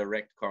that's a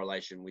direct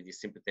correlation with your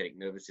sympathetic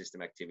nervous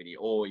system activity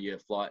or your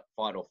fight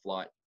or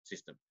flight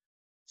system.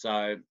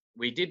 So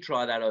we did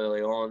try that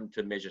early on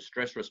to measure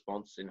stress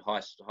response in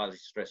highly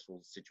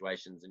stressful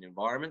situations and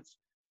environments.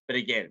 But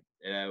again,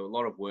 a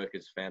lot of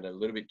workers found it a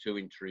little bit too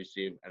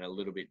intrusive and a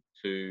little bit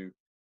too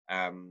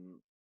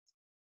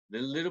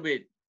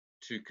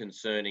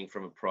concerning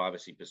from a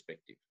privacy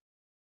perspective.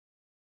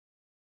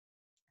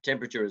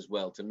 Temperature as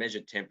well, to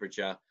measure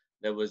temperature,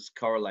 that was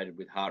correlated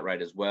with heart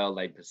rate as well.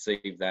 They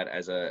perceived that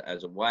as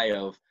a way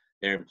of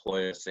their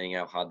employer seeing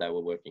how hard they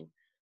were working.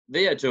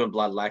 VO2 and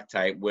blood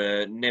lactate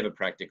were never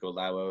practical.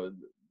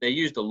 They're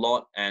used a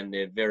lot, and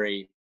they're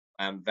very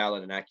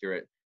valid and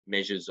accurate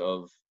measures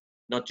of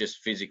not just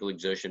physical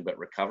exertion but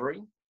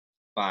recovery.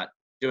 But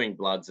doing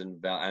bloods and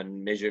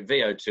measure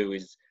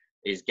VO2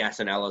 is gas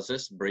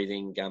analysis,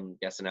 breathing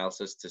gas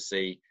analysis to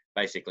see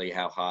basically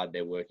how hard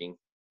they're working,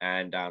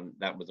 and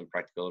that wasn't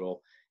practical at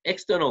all.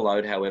 External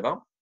load, however,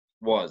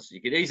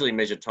 you could easily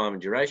measure time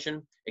and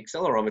duration.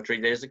 Accelerometry,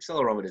 there's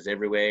accelerometers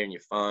everywhere in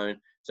your phone.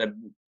 So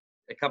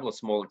a couple of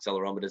small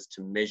accelerometers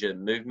to measure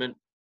movement,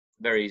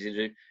 very easy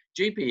to do.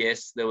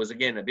 GPS, there was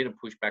again a bit of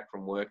pushback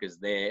from workers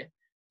there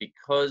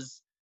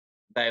because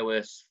there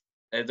was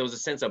a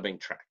sense of being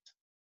tracked,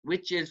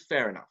 which is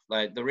fair enough.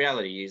 Like, the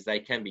reality is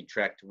they can be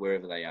tracked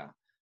wherever they are.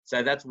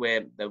 So that's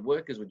where the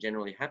workers were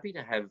generally happy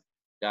to have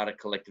data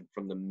collected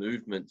from the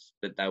movements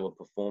that they were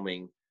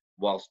performing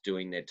whilst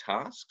doing their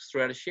tasks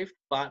throughout a shift.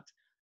 But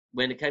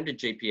when it came to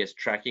GPS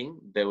tracking,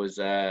 there was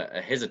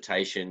a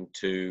hesitation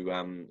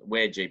to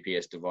wear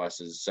GPS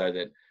devices so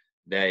that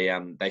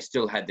they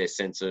still had their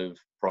sense of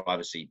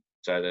privacy,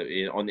 so that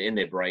in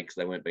their breaks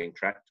they weren't being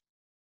tracked.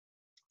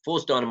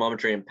 Force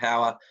dynamometry and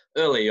power.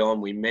 Early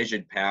on, we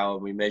measured power,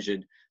 we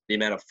measured the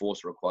amount of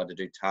force required to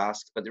do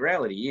tasks. But the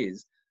reality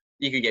is,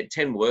 you could get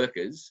 10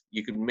 workers,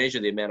 you could measure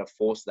the amount of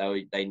force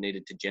they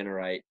needed to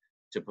generate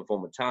to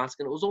perform a task,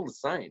 and it was all the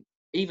same,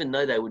 even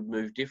though they would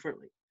move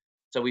differently.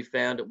 So we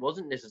found it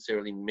wasn't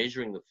necessarily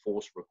measuring the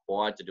force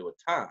required to do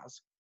a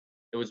task,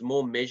 it was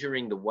more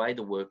measuring the way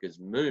the workers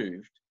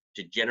moved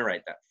to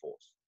generate that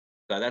force.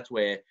 So that's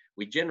where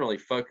we generally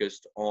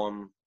focused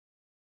on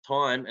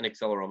time and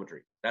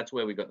accelerometry. That's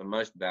where we got the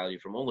most value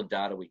from all the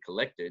data we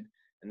collected,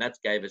 and that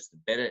gave us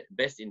the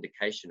best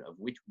indication of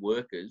which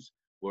workers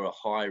were a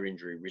higher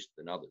injury risk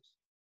than others.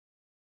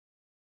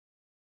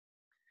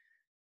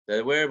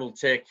 The wearable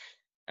tech,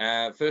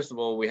 first of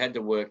all, we had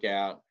to work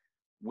out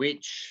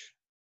which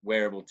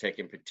wearable tech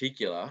in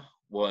particular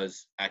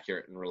was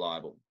accurate and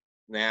reliable.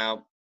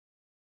 Now,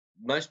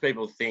 most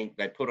people think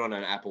they put on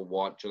an Apple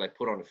Watch or they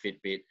put on a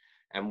Fitbit,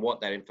 and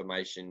what that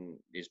information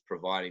is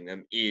providing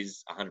them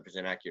is 100%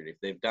 accurate.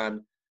 If they've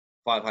done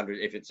 500,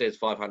 if it says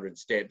 500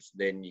 steps,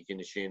 then you can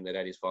assume that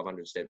is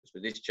 500 steps.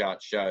 But this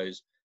chart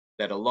shows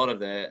that a lot of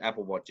the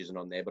Apple Watch isn't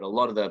on there, but a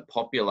lot of the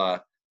popular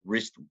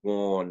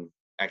wrist-worn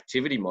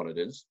activity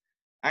monitors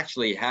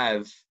actually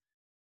have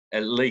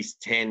at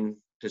least 10%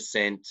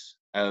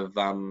 of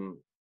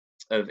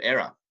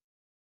error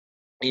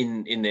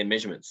in their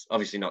measurements.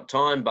 Obviously not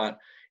time, but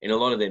in a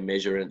lot of their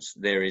measurements,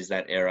 there is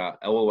that error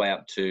all the way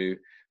up to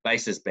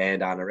basis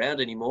band aren't around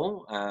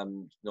anymore.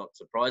 Not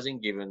surprising,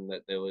 given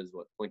that there was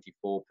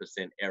 24%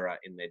 error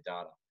in their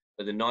data.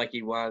 But the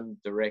Nike one,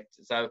 direct,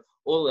 so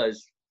all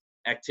those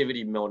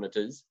activity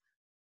monitors,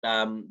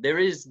 there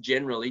is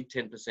generally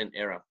 10%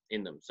 error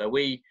in them. So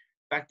we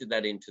factored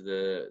that into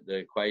the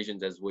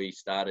equations as we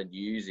started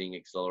using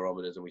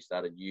accelerometers and we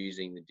started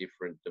using the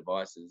different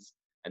devices.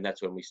 And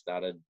that's when we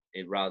started,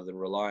 rather than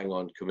relying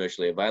on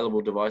commercially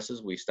available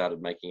devices, we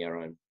started making our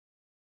own.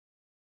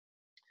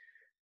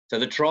 So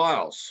the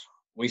trials,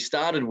 we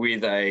started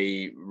with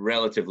a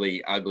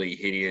relatively ugly,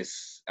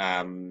 hideous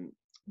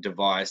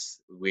device,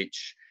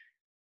 which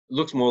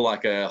looks more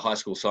like a high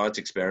school science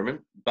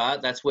experiment,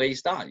 but that's where you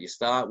start. You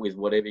start with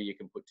whatever you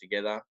can put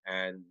together,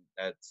 and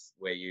that's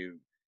where you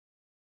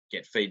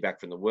get feedback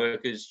from the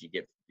workers, you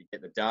get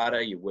the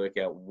data, you work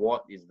out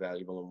what is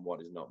valuable and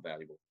what is not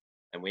valuable.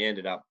 And we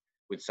ended up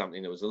with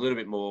something that was a little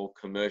bit more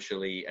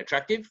commercially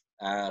attractive,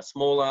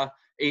 smaller,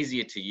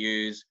 easier to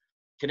use,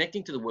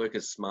 connecting to the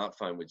worker's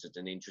smartphone, which is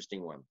an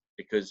interesting one,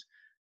 because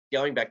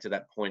going back to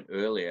that point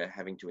earlier,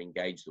 having to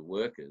engage the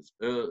workers,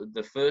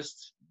 the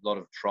first lot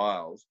of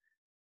trials,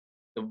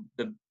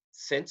 the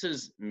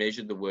sensors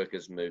measured the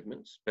workers'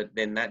 movements, but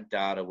then that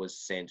data was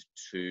sent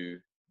to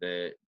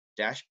the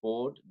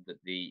dashboard that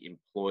the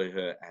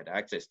employer had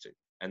access to.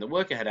 And the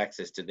worker had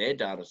access to their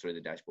data through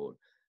the dashboard.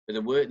 But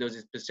there was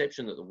this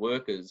perception that the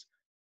workers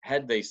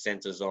had these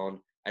sensors on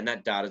and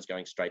that data is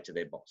going straight to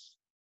their boss.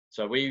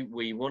 So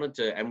we wanted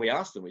to, and we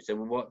asked them, we said,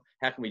 well,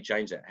 how can we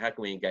change that? How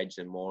can we engage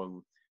them more?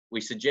 And we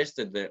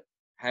suggested that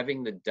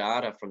having the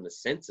data from the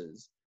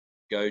sensors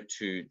go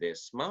to their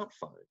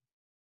smartphone,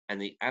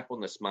 and the app on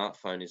the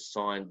smartphone is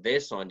they're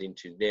signed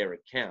into their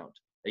account.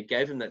 It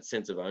gave them that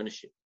sense of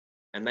ownership.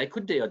 And they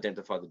could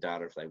de-identify the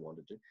data if they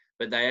wanted to,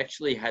 but they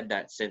actually had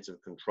that sense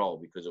of control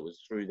because it was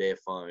through their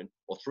phone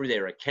or through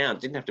their account.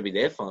 It didn't have to be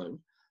their phone,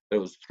 but it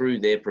was through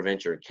their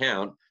Preventure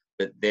account,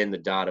 but then the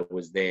data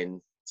was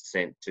then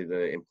sent to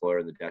the employer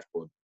in the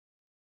dashboard.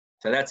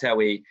 So that's how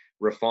we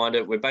refined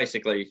it. We're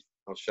basically,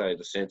 I'll show you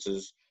the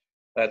sensors.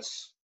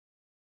 That's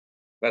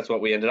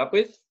what we ended up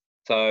with.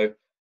 So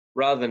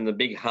rather than the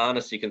big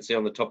harness you can see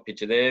on the top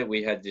picture there,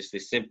 we had just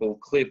this simple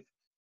clip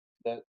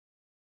that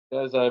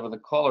goes over the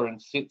collar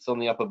and sits on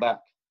the upper back.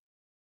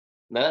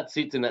 Now that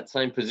sits in that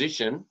same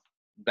position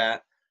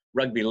that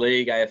rugby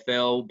league,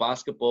 AFL,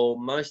 basketball,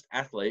 most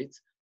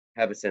athletes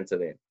have a sensor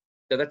there.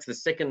 So that's the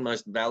second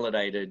most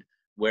validated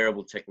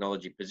wearable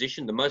technology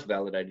position. The most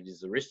validated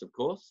is the wrist, of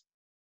course.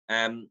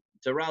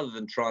 So rather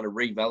than trying to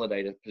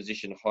revalidate a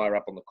position higher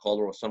up on the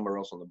collar or somewhere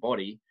else on the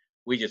body,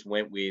 we just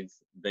went with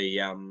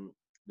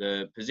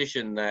the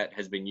position that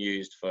has been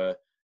used for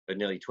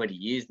nearly 20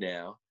 years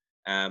now.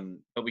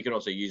 But we can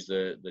also use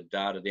the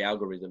data, the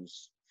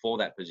algorithms for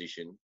that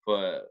position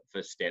for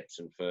steps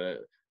and for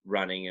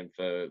running and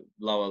for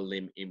lower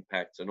limb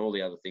impacts and all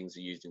the other things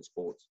are used in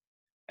sports.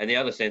 And the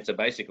other sensor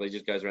basically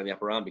just goes around the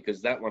upper arm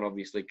because that one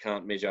obviously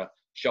can't measure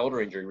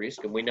shoulder injury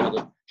risk. And we know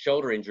that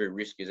shoulder injury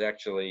risk is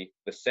actually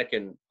the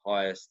second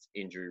highest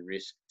injury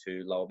risk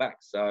to lower back.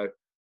 So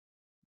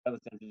the other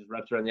sensor just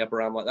wraps around the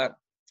upper arm like that.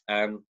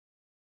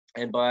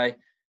 And by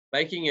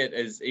making it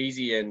as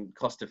easy and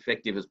cost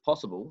effective as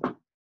possible,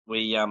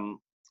 we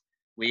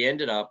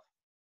ended up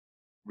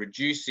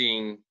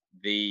reducing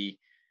the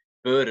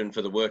burden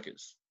for the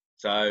workers.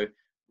 So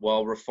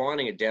while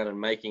refining it down and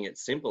making it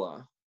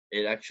simpler,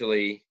 it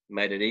actually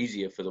made it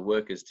easier for the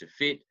workers to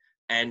fit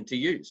and to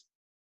use.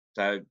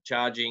 So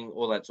charging,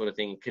 all that sort of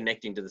thing, and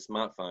connecting to the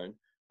smartphone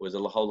was a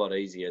whole lot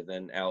easier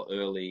than our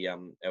early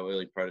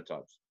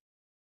prototypes.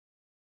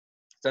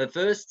 So the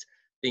first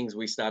things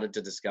we started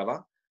to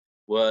discover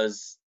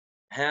was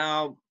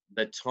how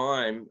the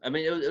time, I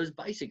mean, it was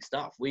basic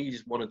stuff. We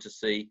just wanted to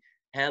see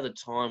how the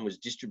time was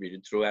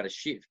distributed throughout a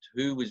shift,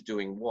 who was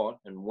doing what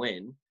and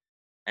when,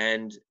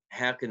 and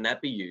how can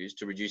that be used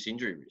to reduce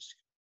injury risk.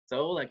 So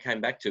all that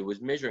came back to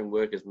was measuring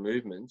workers'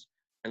 movements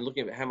and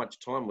looking at how much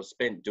time was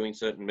spent doing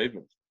certain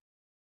movements.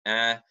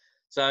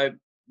 So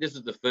this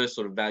is the first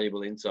sort of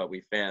valuable insight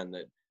we found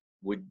that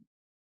would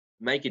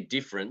make a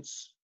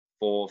difference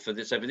for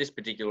this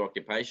particular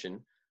occupation.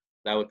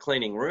 They were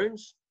cleaning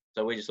rooms.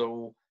 So we just thought,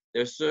 well,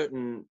 there are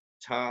certain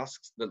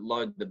tasks that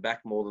load the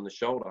back more than the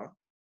shoulder.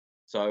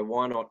 So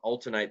why not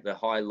alternate the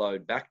high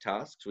load back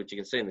tasks, which you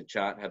can see in the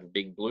chart have a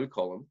big blue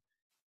column,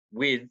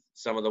 with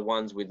some of the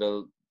ones with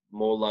the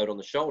more load on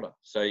the shoulder.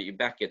 So your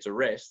back gets a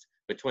rest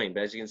between.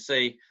 But as you can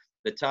see,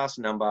 the task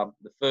number,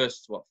 the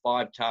first,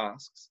 5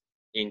 tasks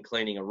in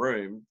cleaning a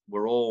room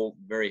were all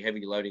very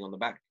heavy loading on the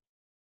back.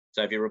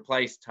 So if you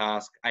replace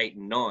task 8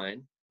 and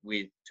 9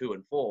 with 2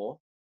 and 4,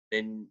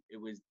 then it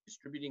was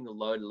distributing the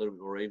load a little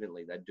bit more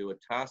evenly. They'd do a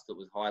task that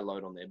was high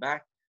load on their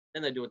back,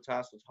 then they'd do a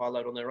task that's high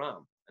load on their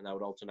arm, and they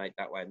would alternate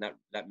that way, and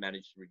that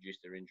managed to reduce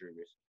their injury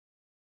risk.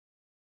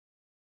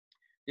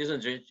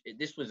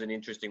 This was an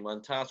interesting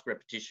one, task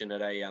repetition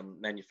at a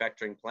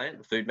manufacturing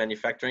plant, food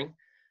manufacturing.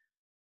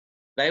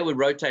 They were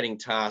rotating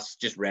tasks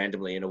just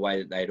randomly in a way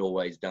that they'd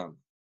always done.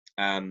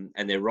 And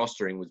their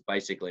rostering was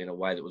basically in a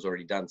way that was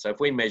already done. So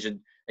if we measured,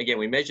 again,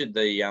 we measured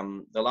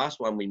the last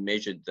one, we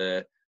measured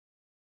the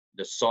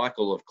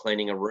cycle of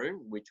cleaning a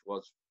room, which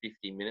was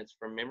 50 minutes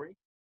from memory.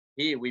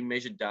 Here we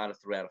measured data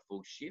throughout a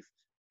full shift.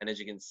 And as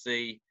you can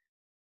see,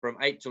 from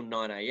 8 till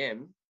 9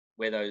 a.m.,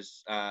 where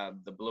those,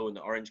 the blue and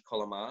the orange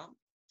column are,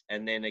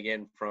 and then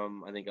again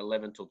from, I think,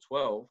 11 till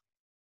 12,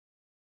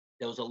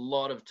 there was a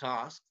lot of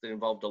tasks that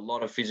involved a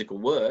lot of physical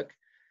work,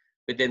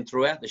 but then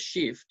throughout the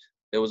shift,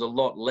 there was a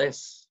lot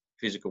less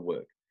physical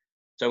work.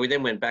 So we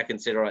then went back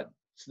and said, all right,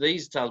 so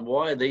these tasks,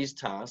 why are these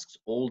tasks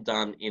all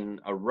done in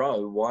a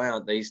row? Why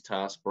aren't these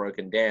tasks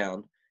broken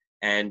down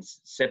and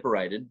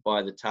separated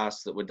by the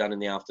tasks that were done in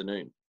the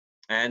afternoon?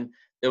 And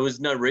there was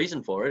no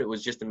reason for it. It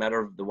was just a matter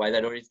of the way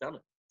they'd already done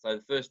it. So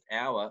the first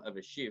hour of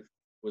a shift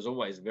was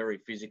always very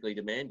physically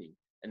demanding.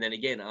 And then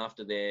again,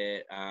 after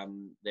their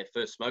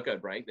first smoko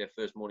break, their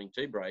first morning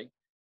tea break,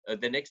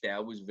 the next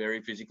hour was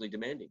very physically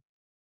demanding.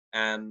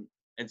 And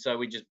so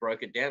we just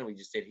broke it down. We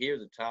just said, here are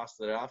the tasks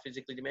that are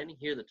physically demanding.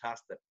 Here are the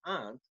tasks that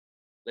aren't.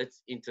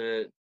 Let's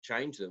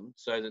interchange them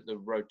so that the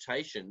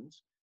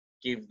rotations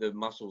give the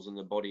muscles and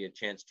the body a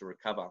chance to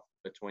recover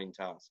between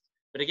tasks.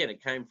 But again,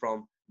 it came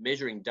from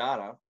measuring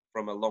data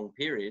from a long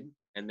period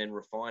and then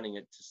refining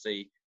it to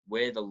see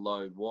where the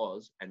load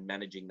was and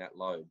managing that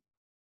load.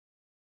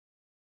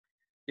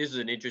 This is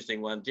an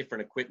interesting one,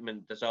 different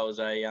equipment. So it was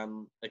a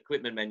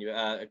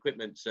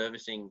equipment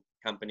servicing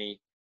company.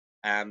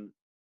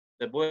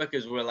 The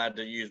workers were allowed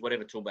to use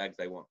whatever tool bags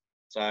they want.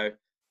 So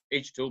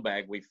each tool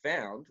bag we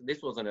found,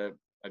 this wasn't a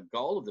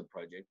goal of the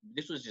project.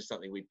 This was just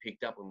something we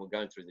picked up when we were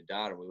going through the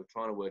data. We were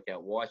trying to work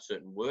out why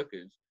certain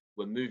workers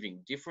were moving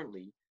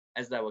differently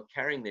as they were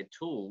carrying their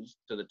tools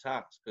to the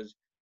task. Because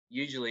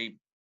usually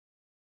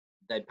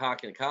they'd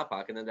park in a car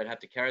park and then they'd have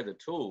to carry the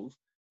tools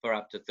for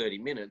up to 30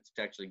 minutes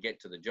to actually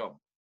get to the job.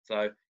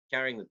 So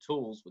carrying the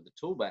tools with the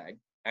tool bag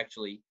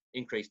actually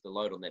increased the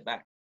load on their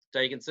back.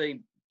 So you can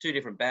see two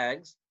different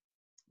bags.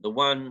 The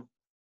one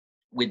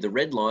with the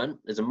red line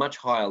is a much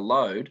higher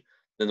load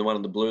than the one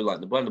on the blue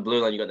line. The one on the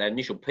blue line, you got that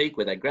initial peak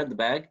where they grabbed the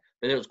bag,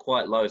 but then it was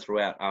quite low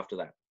throughout after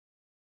that.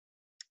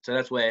 So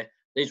that's where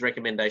these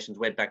recommendations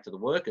went back to the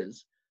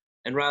workers.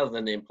 And rather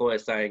than the employer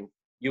saying,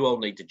 you all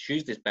need to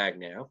choose this bag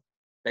now,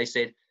 they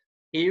said,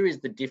 here is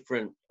the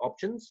different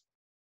options.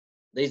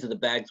 These are the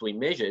bags we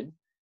measured.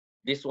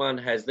 This one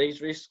has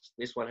these risks.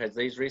 This one has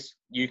these risks.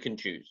 You can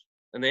choose.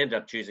 And they ended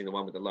up choosing the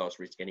one with the lowest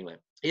risk anyway.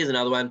 Here's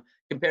another one,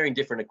 comparing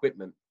different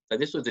equipment. So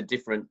this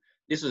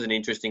was an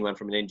interesting one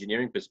from an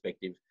engineering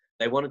perspective.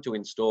 They wanted to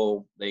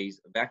install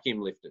these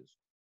vacuum lifters,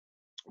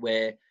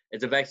 where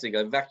it's basically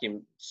a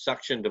vacuum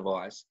suction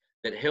device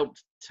that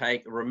helped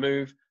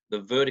remove the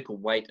vertical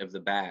weight of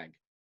the bag.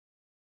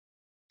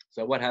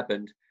 So what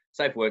happened,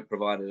 Safe Work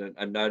provided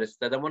a notice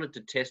that they wanted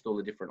to test all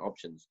the different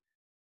options.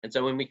 And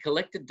so when we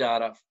collected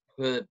data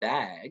per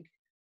bag,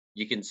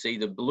 you can see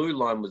the blue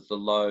line was the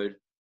load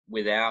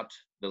without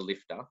the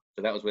lifter.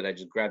 So that was where they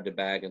just grabbed a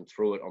bag and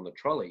threw it on the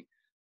trolley.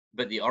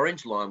 But the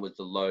orange line was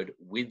the load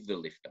with the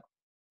lifter.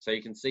 So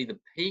you can see the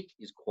peak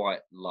is quite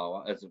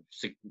lower,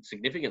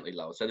 significantly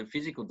lower. So the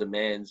physical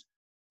demands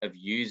of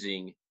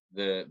using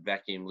the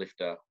vacuum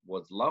lifter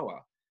was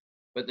lower,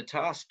 but the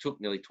task took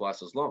nearly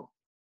twice as long.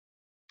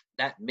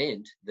 That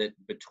meant that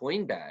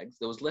between bags,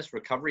 there was less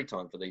recovery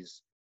time for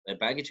these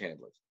baggage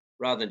handlers.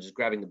 Rather than just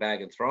grabbing the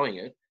bag and throwing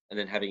it and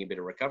then having a bit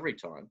of recovery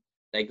time,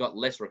 they got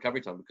less recovery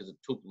time because it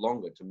took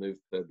longer to move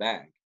per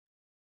bag.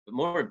 But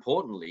more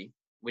importantly,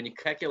 when you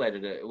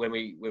calculated it, when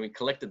we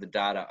collected the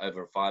data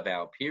over a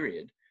 5-hour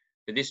period,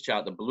 for this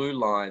chart, the blue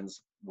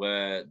lines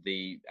were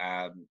the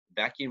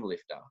vacuum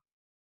lifter,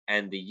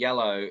 and the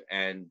yellow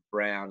and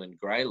brown and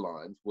grey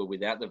lines were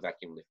without the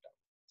vacuum lifter.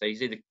 So you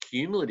see the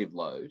cumulative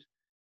load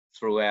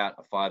throughout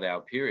a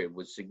 5-hour period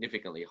was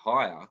significantly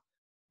higher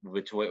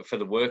for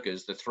the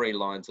workers, the three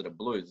lines that are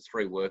blue, the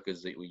three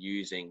workers that were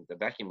using the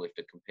vacuum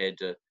lifter compared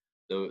to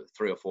the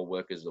 3 or 4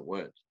 workers that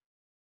weren't.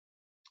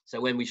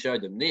 So when we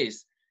showed them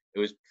this, it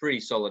was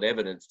pretty solid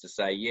evidence to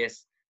say,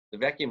 yes, the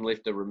vacuum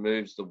lifter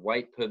removes the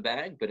weight per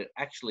bag, but it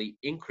actually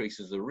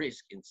increases the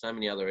risk in so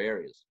many other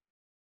areas.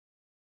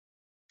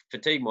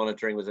 Fatigue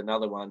monitoring was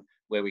another one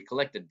where we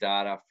collected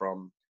data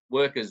from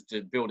workers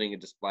to building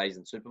and displays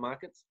in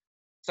supermarkets.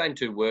 Same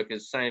 2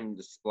 workers, same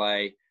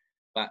display,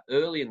 but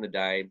early in the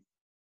day,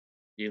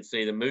 you can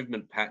see the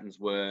movement patterns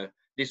were,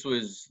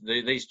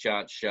 these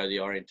charts show the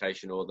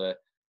orientation or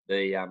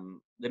the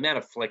amount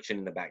of flexion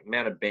in the back,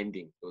 amount of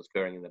bending that was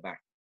occurring in the back.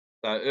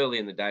 So early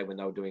in the day when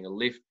they were doing a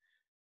lift,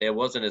 there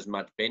wasn't as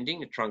much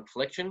bending, a trunk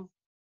flexion.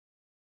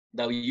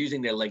 They were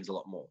using their legs a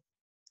lot more.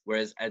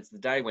 Whereas as the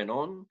day went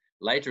on,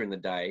 later in the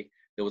day,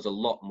 there was a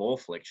lot more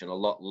flexion, a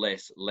lot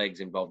less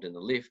legs involved in the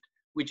lift,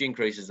 which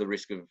increases the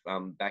risk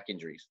of back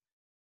injuries.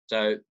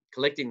 So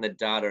collecting the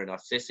data and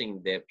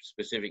assessing their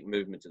specific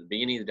movements at the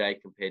beginning of the day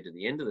compared to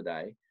the end of the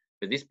day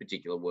for this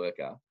particular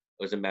worker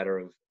was a matter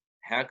of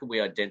how can we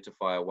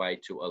identify a way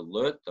to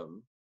alert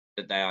them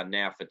that they are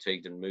now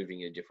fatigued and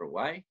moving in a different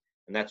way.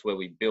 And that's where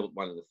we built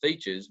one of the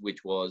features,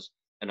 which was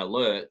an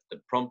alert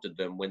that prompted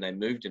them when they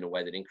moved in a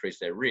way that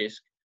increased their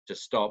risk to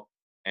stop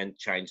and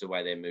change the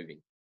way they're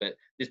moving. But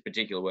this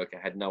particular worker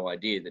had no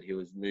idea that he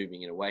was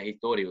moving in a way. He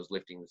thought he was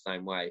lifting the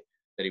same way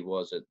that he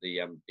was at the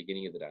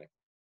beginning of the day.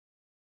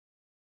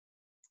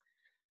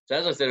 So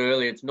as I said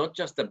earlier, it's not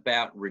just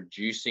about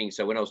reducing.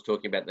 So when I was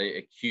talking about the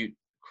acute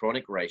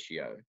chronic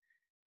ratio,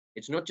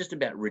 it's not just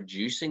about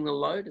reducing the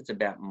load, it's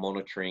about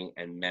monitoring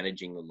and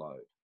managing the load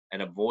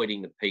and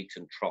avoiding the peaks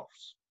and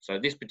troughs. So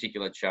this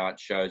particular chart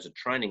shows a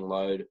training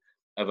load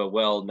of a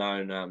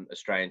well-known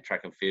Australian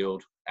track and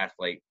field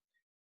athlete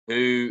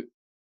who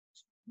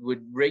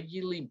would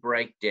regularly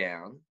break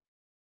down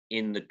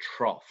in the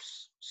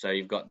troughs. So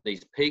you've got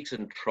these peaks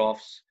and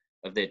troughs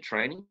of their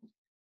training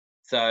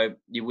So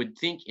you would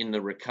think in the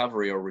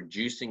recovery or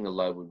reducing the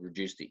load would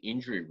reduce the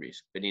injury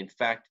risk. But in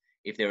fact,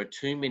 if there are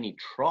too many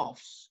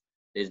troughs,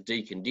 there's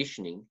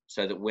deconditioning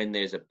so that when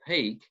there's a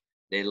peak,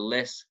 they're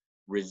less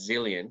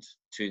resilient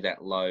to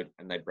that load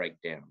and they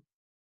break down.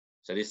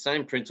 So this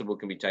same principle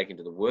can be taken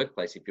to the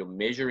workplace. If you're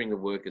measuring the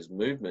worker's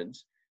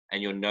movements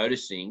and you're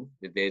noticing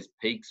that there's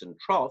peaks and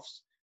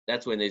troughs,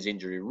 that's when there's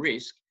injury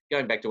risk.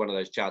 Going back to one of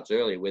those charts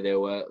earlier where there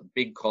were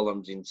big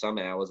columns in some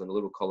hours and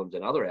little columns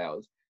in other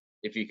hours,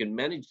 if you can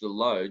manage the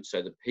load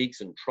so the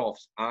peaks and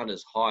troughs aren't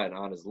as high and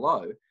aren't as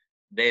low,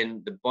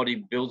 then the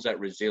body builds that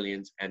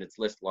resilience and it's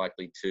less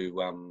likely to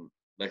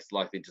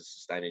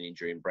sustain an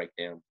injury and break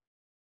down.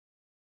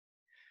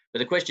 But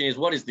the question is,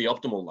 what is the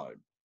optimal load?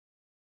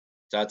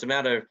 So it's a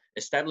matter of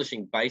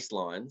establishing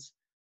baselines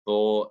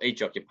for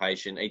each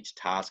occupation, each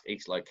task,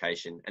 each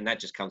location, and that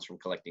just comes from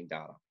collecting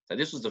data. So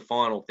this was the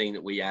final thing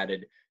that we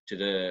added to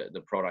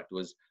the product,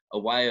 was a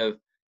way of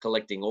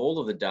collecting all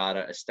of the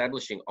data,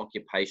 establishing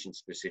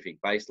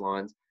occupation-specific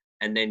baselines,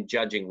 and then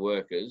judging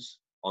workers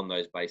on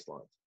those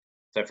baselines.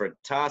 So for a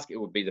task, it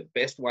would be the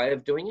best way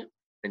of doing it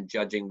and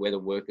judging whether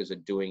workers are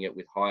doing it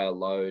with higher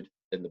load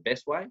than the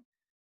best way.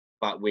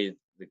 But with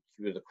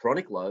the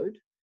chronic load,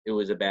 it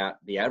was about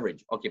the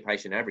average,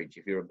 occupation average.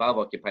 If you're above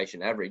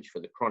occupation average for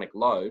the chronic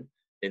load,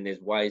 then there's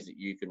ways that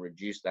you can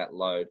reduce that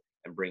load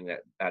and bring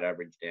that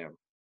average down.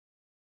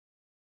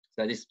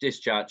 So this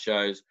chart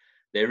shows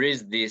there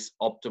is this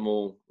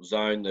optimal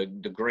zone,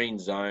 the green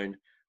zone,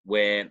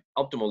 where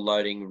optimal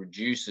loading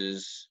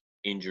reduces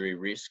injury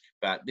risk,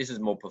 but this is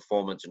more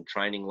performance and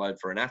training load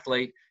for an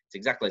athlete. It's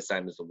exactly the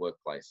same as the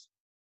workplace.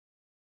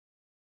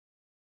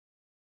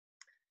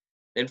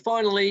 Then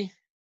finally,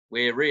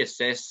 we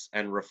reassess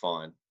and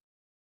refine.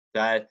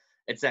 So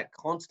it's that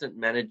constant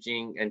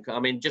managing, and I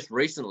mean, just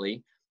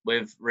recently,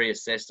 we've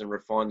reassessed and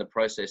refined the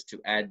process to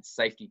add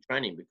safety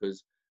training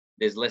because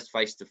there's less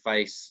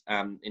face-to-face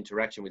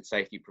interaction with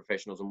safety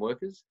professionals and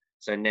workers.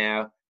 So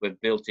now we've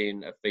built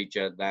in a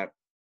feature that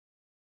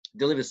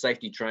delivers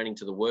safety training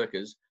to the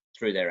workers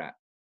through their app.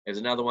 There's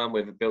another one,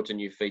 we've built a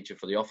new feature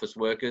for the office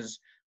workers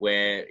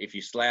where if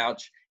you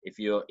slouch, if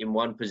you're in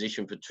one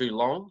position for too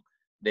long,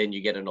 then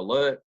you get an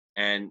alert.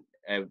 And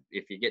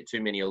if you get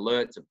too many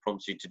alerts, it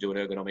prompts you to do an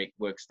ergonomic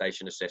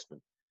workstation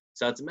assessment.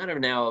 So it's a matter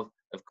now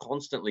of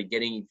constantly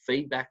getting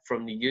feedback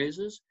from the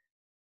users,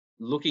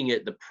 looking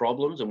at the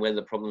problems and whether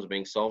the problems are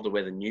being solved or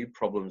whether new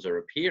problems are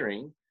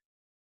appearing,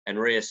 and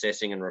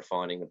reassessing and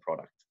refining the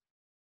product.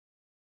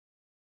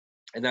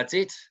 And that's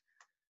it.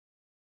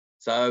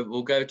 So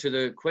we'll go to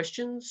the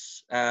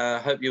questions. I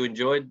hope you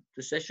enjoyed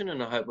the session,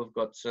 and I hope we've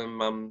got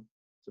some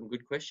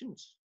good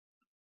questions.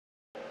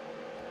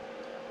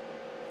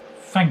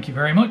 Thank you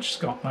very much,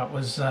 Scott. That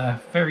was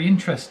very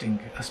interesting,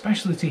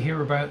 especially to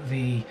hear about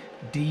the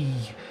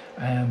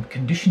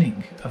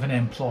conditioning of an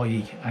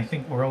employee. I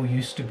think we're all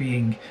used to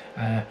being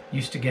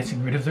used to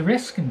getting rid of the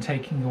risk and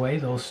taking away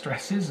those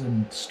stresses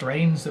and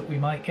strains that we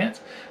might get.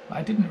 But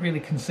I didn't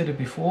really consider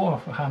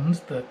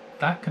beforehand that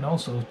that can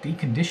also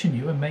decondition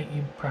you and make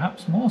you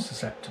perhaps more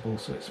susceptible.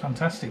 So it's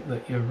fantastic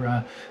that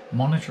you're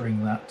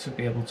monitoring that to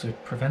be able to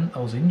prevent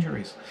those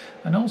injuries,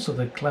 and also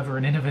the clever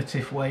and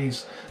innovative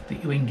ways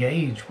that you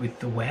engage with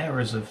the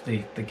wearers of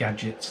the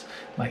gadgets.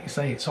 Like you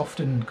say, it's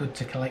often good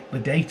to collect the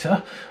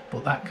data,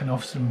 but that can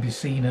often be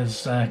seen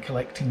as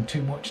collecting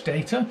too much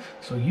data.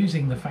 So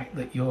using the fact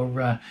that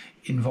you're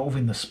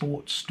involving the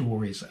sports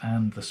stories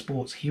and the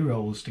sports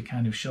heroes to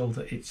kind of show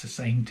that it's the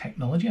same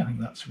technology, I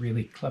think that's a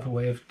really clever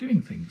way of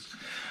doing things.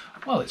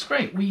 Well, it's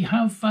great. We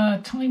have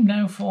time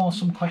now for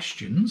some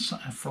questions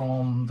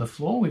from the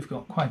floor. We've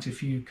got quite a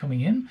few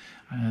coming in,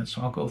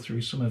 so I'll go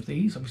through some of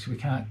these. Obviously, we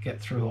can't get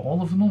through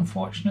all of them,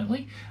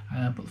 unfortunately.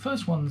 But the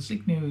first one,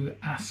 Zignu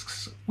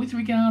asks, with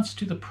regards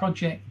to the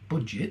project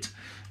budget,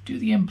 do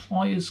the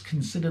employers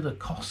consider the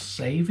cost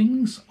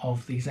savings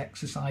of these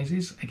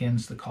exercises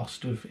against the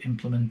cost of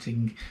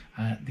implementing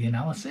the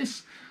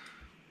analysis?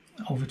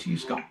 Over to you,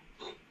 Scott.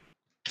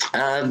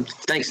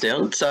 Thanks,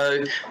 Dale.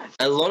 So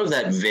a lot of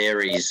that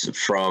varies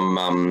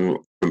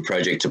from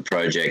project to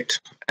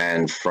project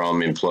and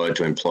from employer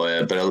to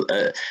employer,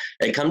 but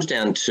it comes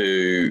down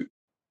to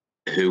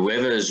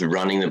whoever's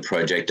running the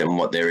project and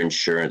what their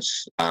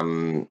insurance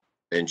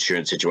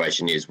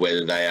situation is,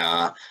 whether they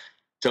are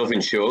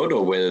self-insured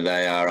or whether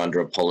they are under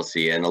a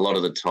policy. And a lot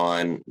of the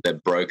time, the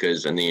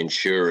brokers and the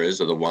insurers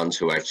are the ones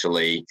who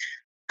actually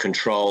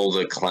control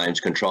the claims,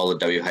 control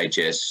the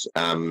WHS,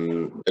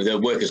 the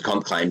workers'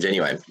 comp claims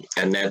anyway,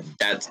 and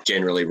that's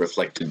generally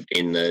reflected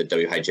in the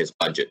WHS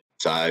budget.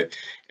 So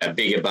a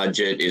bigger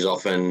budget is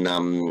often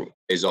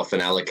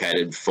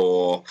allocated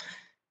for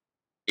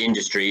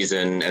industries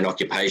and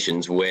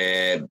occupations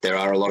where there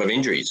are a lot of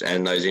injuries,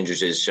 and those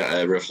injuries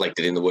are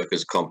reflected in the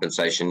workers'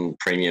 compensation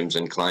premiums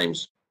and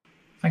claims.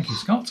 Thank you,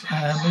 Scott.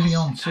 Moving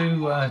on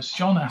to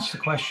John asked the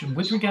question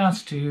with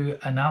regards to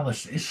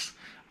analysis,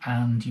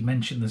 and you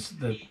mentioned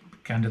the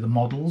kind of the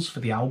models for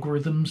the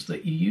algorithms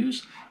that you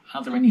use.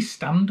 Are there any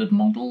standard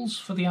models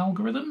for the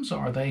algorithms, or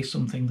are they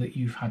something that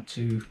you've had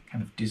to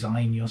kind of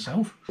design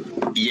yourself?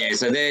 Yeah,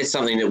 so there's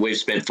something that we've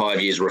spent 5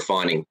 years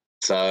refining.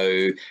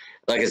 So,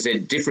 like I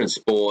said, different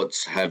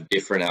sports have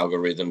different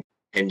algorithms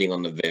depending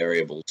on the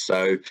variables.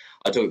 So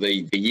I took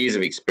the years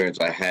of experience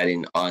I had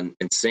in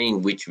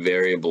seeing which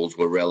variables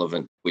were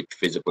relevant, which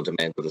physical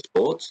demands of the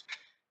sports,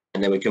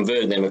 and then we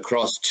converted them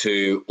across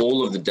to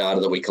all of the data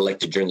that we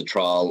collected during the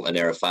trial and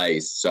error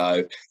phase.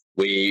 So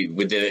we,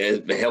 with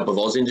the help of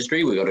Oz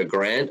Industry, we got a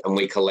grant and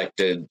we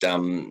collected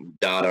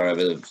data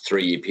over the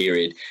 3-year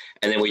period.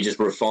 And then we just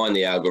refined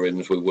the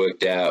algorithms. We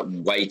worked out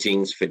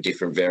weightings for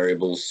different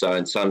variables. So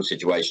in some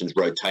situations,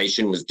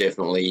 rotation was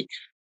definitely,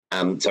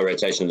 so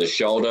rotation of the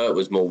shoulder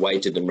was more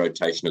weighted than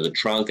rotation of the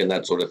trunk and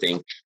that sort of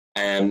thing.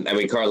 And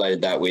we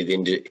correlated that with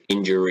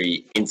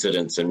injury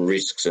incidents and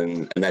risks,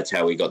 and that's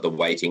how we got the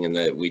weighting,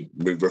 and we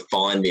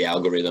refined the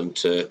algorithm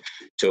to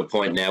a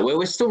point now where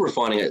we're still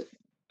refining it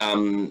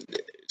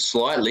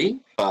slightly,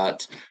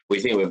 but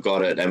we think we've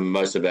got it, and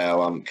most of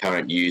our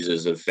current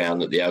users have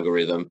found that the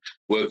algorithm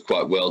works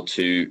quite well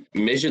to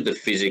measure the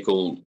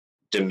physical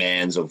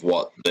demands of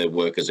what the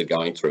workers are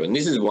going through. And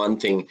this is one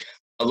thing,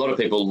 a lot of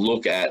people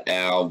look at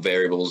our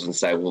variables and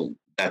say, well,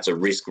 that's a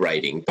risk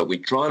rating, but we're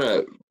trying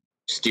to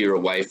steer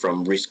away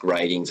from risk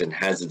ratings and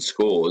hazard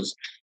scores,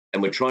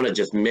 and we're trying to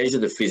just measure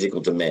the physical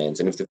demands.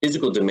 And if the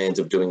physical demands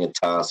of doing a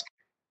task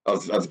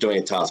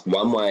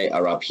one way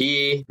are up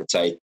here, let's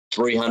say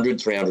 300,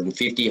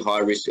 350 high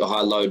risk, high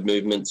load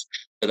movements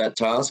for that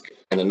task,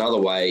 and another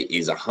way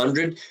is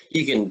 100,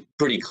 you can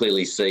pretty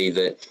clearly see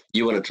that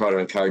you want to try to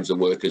encourage the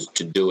workers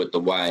to do it the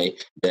way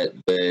that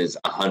there's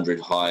 100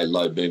 high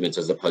load movements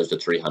as opposed to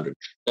 300.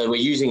 So we're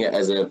using it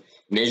as a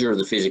measure of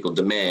the physical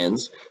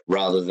demands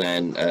rather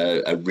than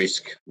a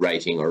risk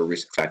rating or a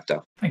risk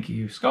factor. Thank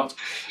you, Scott.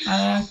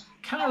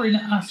 Karen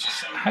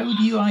asks, how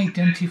do you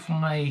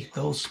identify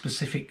those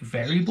specific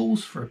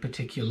variables for a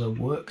particular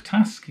work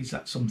task? Is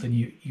that something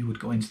you would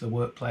go into the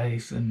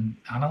workplace and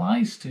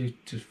analyse to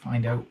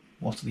find out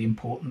what are the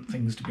important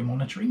things to be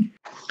monitoring?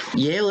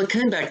 Yeah, well, it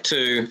came back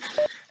to,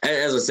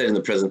 as I said in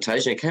the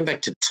presentation, it came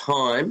back to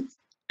time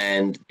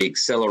and the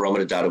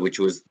accelerometer data, which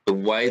was the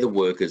way the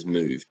workers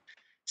moved.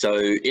 So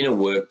in a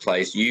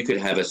workplace, you could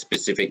have a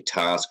specific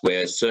task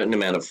where a certain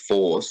amount of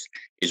force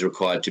is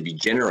required to be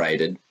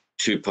generated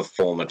to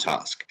perform a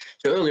task.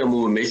 So early on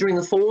we were measuring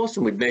the force,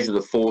 and we'd measure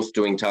the force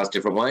doing tasks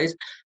different ways,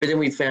 but then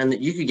we found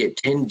that you could get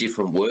 10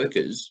 different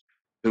workers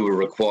who were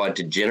required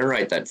to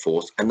generate that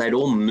force, and they'd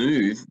all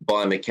move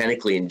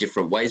biomechanically in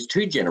different ways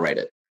to generate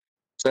it.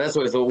 So that's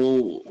why I thought,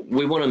 well,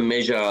 we want to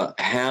measure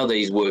how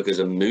these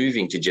workers are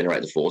moving to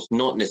generate the force,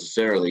 not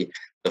necessarily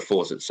the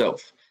force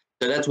itself.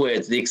 So that's where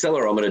it's the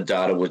accelerometer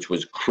data, which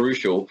was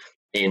crucial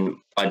in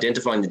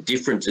identifying the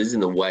differences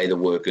in the way the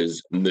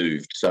workers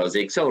moved. So it's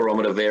the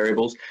accelerometer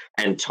variables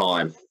and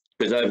time,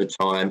 because over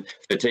time,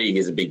 fatigue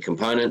is a big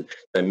component.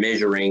 So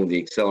measuring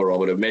the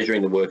accelerometer,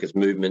 measuring the workers'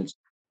 movements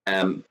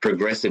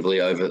progressively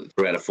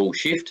throughout a full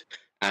shift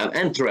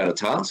and throughout a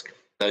task,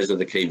 those are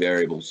the key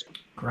variables.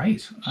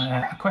 Great.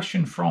 A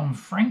question from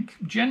Frank.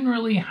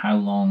 Generally, how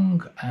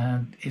long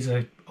is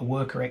a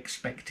worker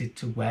expected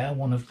to wear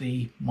one of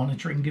the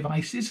monitoring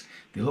devices?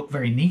 They look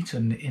very neat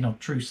and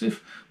inobtrusive,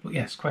 but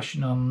yes,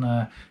 question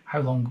on how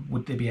long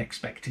would they be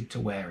expected to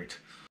wear it?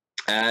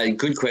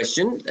 Good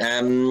question.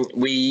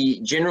 We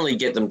generally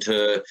get them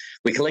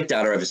we collect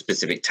data over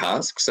specific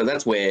tasks. So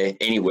that's where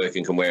any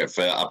worker can wear it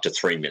for up to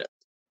 3 minutes.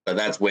 So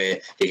that's where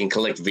you can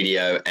collect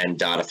video and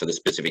data for the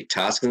specific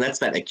task. And that's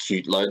that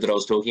acute load that I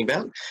was talking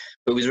about.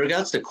 But with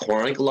regards to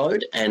chronic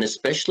load, and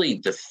especially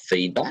the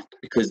feedback,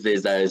 because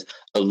there's those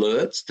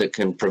alerts that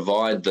can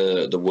provide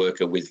the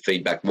worker with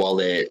feedback while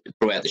they're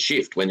throughout the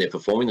shift when they're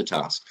performing the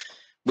task.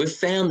 We've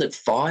found that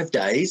 5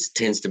 days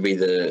tends to be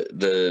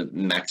the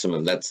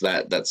maximum. That's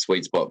that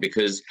sweet spot,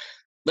 because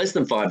less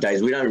than 5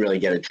 days, we don't really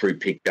get a true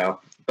picture.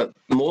 But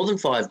more than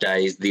 5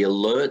 days, the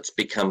alerts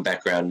become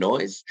background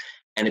noise,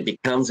 and it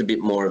becomes a bit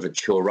more of a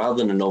chore rather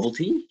than a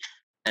novelty,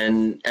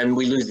 and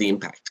we lose the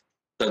impact.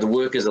 So the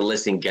workers are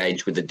less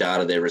engaged with the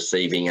data they're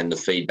receiving and the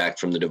feedback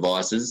from the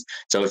devices.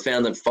 So we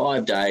found that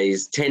 5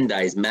 days, 10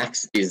 days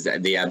max is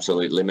the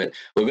absolute limit.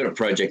 We've got a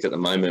project at the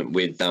moment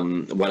with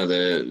one of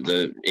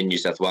the in New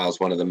South Wales,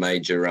 one of the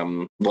major,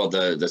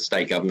 the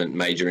state government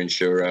major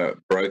insurer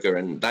broker,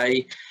 and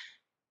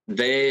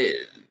the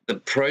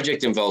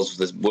project involves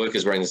the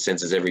workers wearing the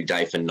sensors every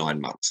day for 9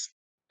 months.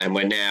 And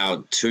we're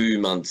now 2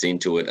 months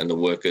into it, and the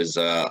workers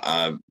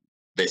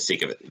they're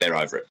sick of it. They're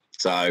over it.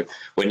 So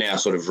we're now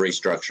sort of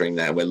restructuring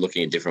that. We're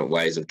looking at different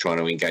ways of trying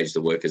to engage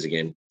the workers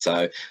again.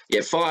 So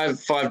yeah,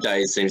 five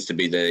days seems to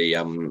be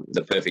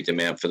the perfect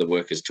amount for the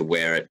workers to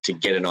wear it to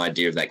get an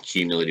idea of that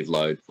cumulative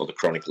load or the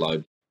chronic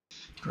load.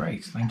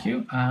 Great, thank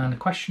you. And a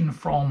question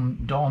from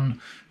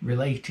Don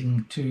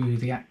relating to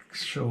the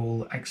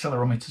actual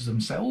accelerometers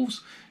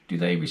themselves. Do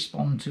they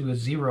respond to a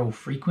zero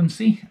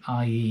frequency,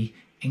 i.e.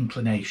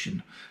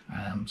 inclination?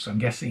 So I'm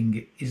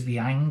guessing is the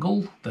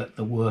angle that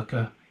the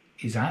worker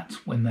is at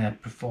when they're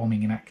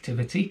performing an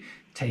activity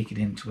taken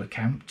into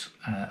account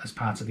as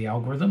part of the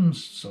algorithms,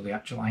 so the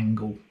actual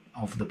angle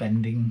of the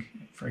bending,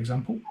 for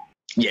example?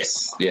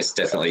 Yes,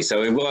 definitely.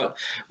 So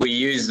we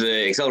use the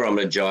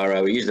accelerometer,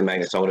 gyro, we use the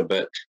magnetometer,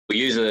 but we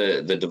use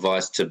the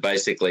device to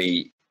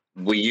basically,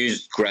 we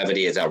use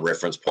gravity as our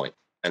reference point.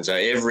 And so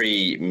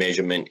every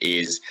measurement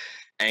is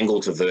angle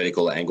to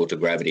vertical, angle to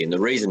gravity. And the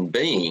reason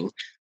being,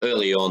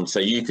 early on, so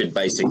you could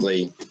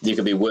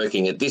be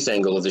working at this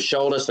angle of the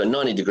shoulder, so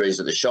 90 degrees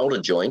at the shoulder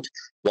joint,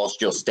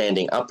 whilst you're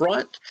standing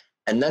upright.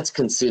 And that's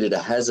considered a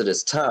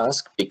hazardous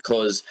task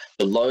because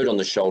the load on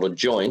the shoulder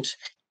joint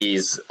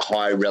is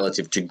high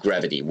relative to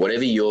gravity.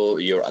 Whatever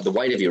the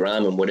weight of your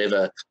arm and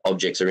whatever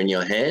objects are in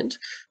your hand,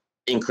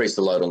 increase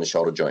the load on the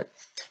shoulder joint.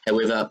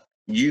 However,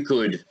 you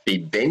could be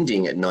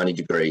bending at 90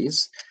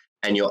 degrees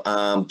and your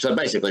arm, so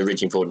basically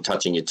reaching forward and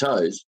touching your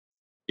toes,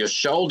 your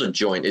shoulder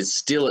joint is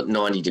still at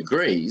 90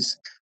 degrees,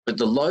 but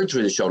the load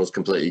through the shoulder is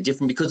completely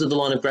different because of the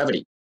line of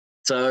gravity.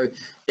 So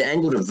the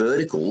angle to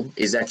vertical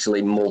is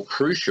actually more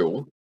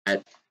crucial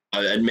at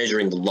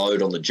measuring the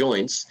load on the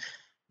joints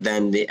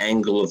than the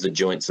angle of the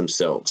joints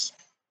themselves.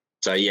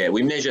 So yeah,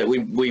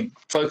 we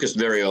focused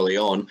very early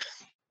on,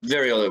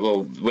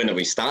 well, when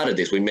we started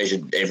this, we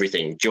measured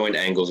everything, joint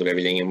angles of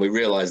everything, and we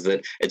realized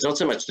that it's not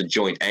so much the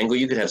joint angle.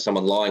 You could have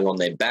someone lying on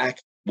their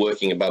back,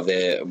 working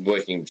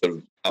sort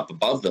of up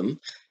above them,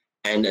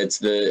 and it's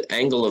the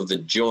angle of the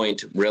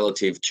joint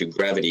relative to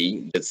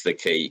gravity that's the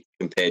key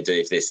compared to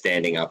if they're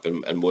standing up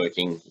and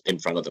working in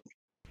front of them.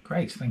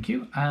 Great, thank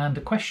you. And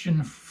a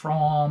question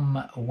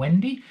from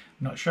Wendy.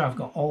 I'm not sure I've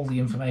got all the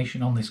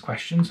information on this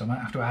question, so I might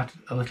have to add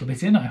a little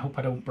bit in. I hope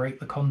I don't break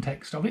the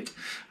context of it.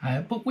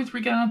 But with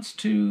regards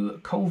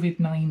to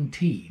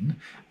COVID-19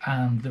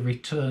 and the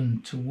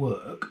return to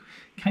work,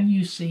 can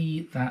you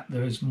see that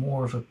there is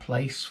more of a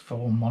place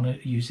for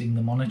using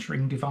the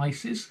monitoring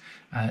devices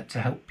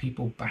to help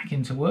people back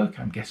into work?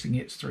 I'm guessing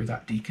it's through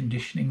that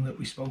deconditioning that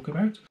we spoke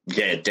about.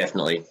 Yeah,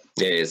 definitely.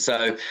 Yeah.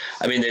 So,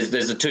 I mean,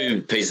 there's the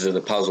two pieces of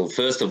the puzzle.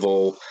 First of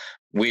all,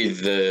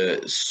 with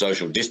the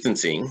social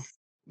distancing,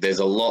 there's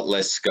a lot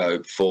less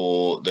scope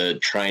for the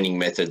training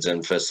methods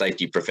and for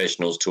safety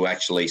professionals to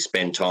actually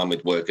spend time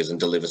with workers and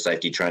deliver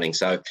safety training.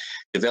 So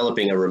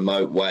developing a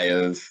remote way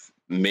of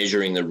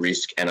measuring the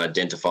risk and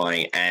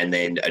identifying and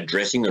then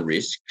addressing the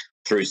risk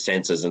through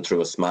sensors and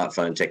through a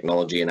smartphone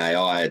technology and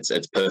AI,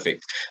 it's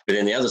perfect. But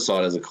then the other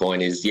side of the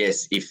coin is,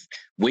 yes, if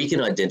we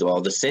can identify,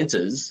 the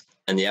sensors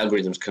and the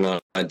algorithms can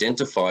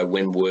identify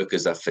when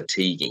workers are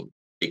fatiguing,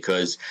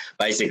 because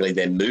basically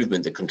their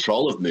movement, the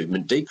control of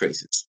movement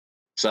decreases.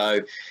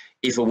 So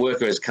if a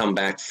worker has come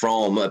back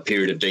from a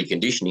period of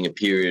deconditioning, a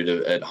period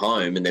at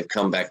home, and they've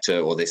come back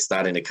to, or they're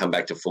starting to come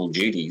back to full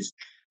duties,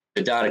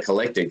 the data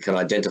collected can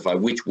identify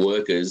which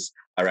workers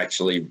are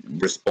actually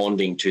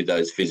responding to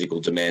those physical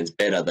demands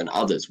better than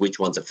others, which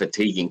ones are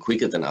fatiguing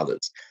quicker than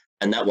others.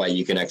 And that way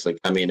you can actually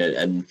come in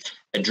and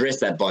address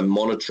that by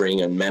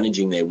monitoring and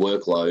managing their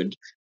workload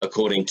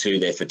according to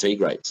their fatigue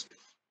rates.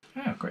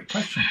 Yeah, great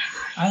question.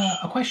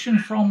 A question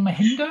from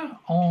Mahinda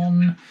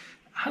on,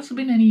 has there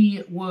been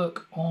any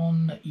work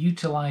on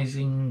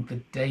utilising the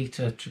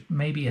data to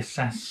maybe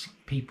assess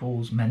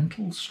people's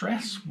mental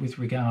stress with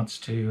regards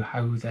to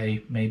how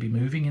they may be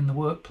moving in the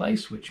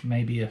workplace, which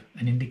may be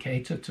an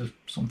indicator to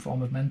some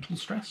form of mental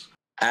stress?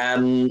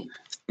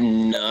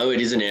 No,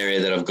 it is an area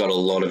that I've got a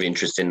lot of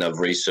interest in. I've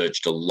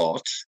researched a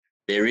lot.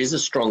 There is a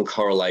strong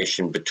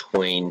correlation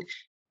between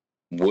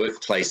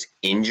workplace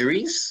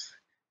injuries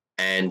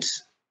and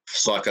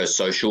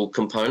psychosocial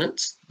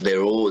components.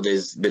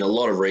 There's been a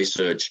lot of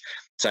research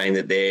saying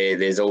that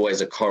there's always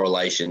a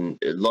correlation.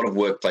 A lot of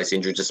workplace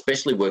injuries,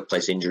 especially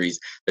workplace injuries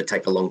that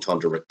take a long time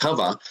to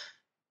recover,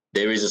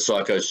 there is a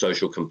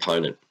psychosocial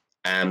component.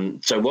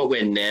 So what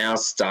we're now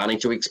starting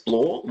to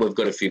explore, we've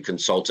got a few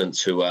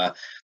consultants who are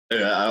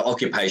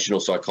occupational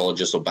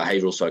psychologists or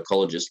behavioural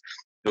psychologists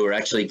who are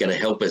actually going to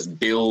help us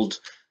build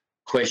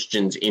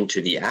questions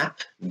into the app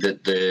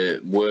that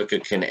the worker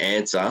can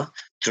answer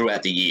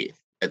throughout the year,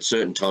 at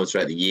certain times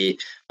throughout the year,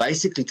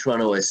 basically trying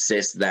to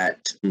assess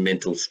that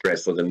mental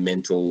stress or the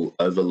mental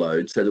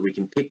overload so that we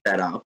can pick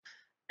that up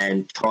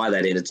and tie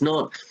that in. It's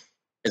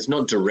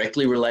not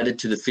directly related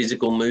to the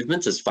physical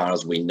movements as far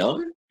as we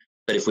know,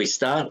 but if we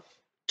start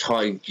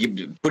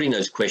putting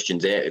those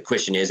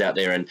questionnaires out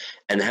there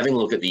and having a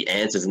look at the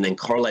answers and then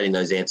correlating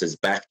those answers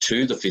back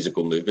to the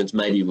physical movements,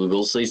 maybe we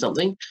will see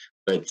something.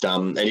 But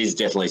it is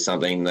definitely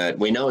something that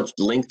we know it's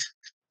linked,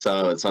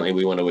 so it's something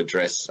we want to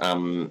address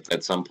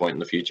at some point in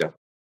the future.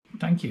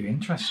 Thank you.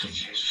 Interesting.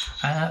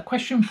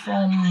 Question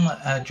from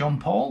John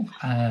Paul.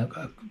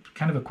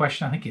 Kind of a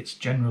question, I think it's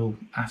general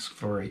ask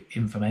for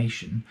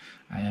information.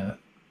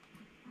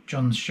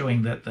 John's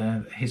showing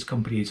that his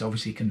company is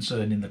obviously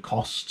concerned in the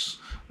costs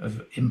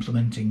of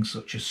implementing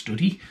such a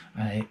study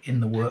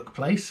in the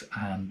workplace,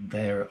 and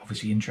they're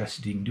obviously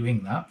interested in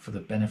doing that for the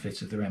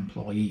benefit of their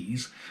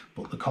employees,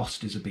 but the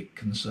cost is a big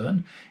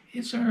concern.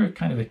 Is there a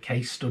kind of a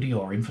case study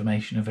or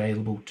information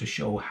available to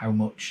show how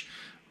much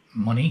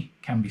money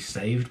can be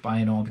saved by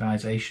an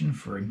organisation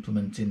for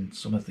implementing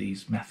some of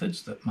these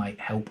methods that might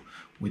help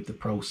with the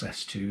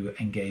process to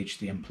engage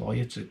the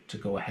employer to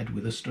go ahead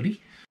with a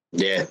study?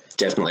 Yeah,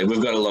 definitely.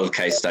 We've got a lot of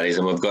case studies,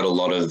 and we've got a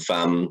lot of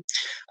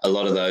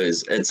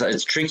those.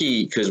 It's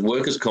tricky because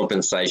workers'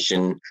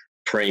 compensation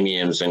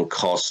premiums and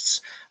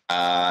costs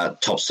are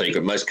top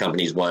secret. Most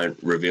companies won't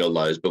reveal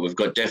those, but we've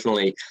got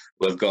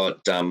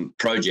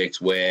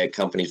projects where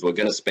companies were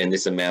going to spend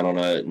this amount on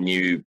a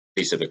new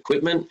piece of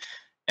equipment,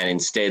 and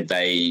instead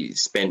they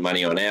spent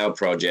money on our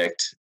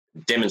project,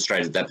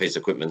 demonstrated that piece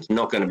of equipment's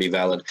not going to be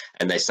valid,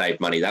 and they saved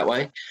money that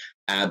way.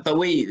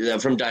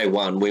 But from day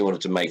one, we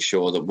wanted to make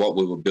sure that what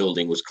we were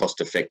building was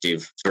cost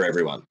effective for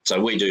everyone. So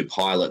we do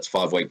pilots,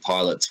 5-week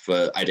pilots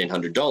for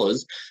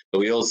 $1,800. But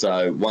we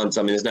also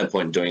there's no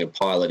point in doing a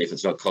pilot if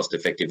it's not cost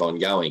effective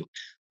ongoing.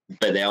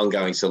 But the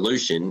ongoing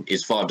solution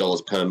is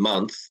 $5 per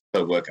month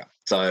per worker.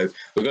 So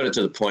we've got it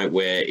to the point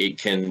where it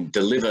can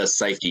deliver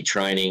safety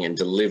training and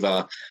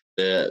deliver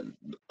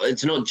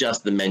it's not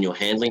just the manual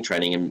handling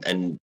training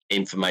and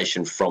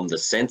information from the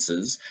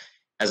sensors.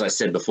 As I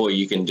said before,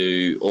 you can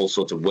do all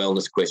sorts of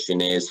wellness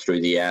questionnaires through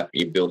the app.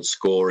 You build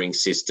scoring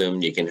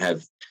system. You can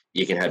have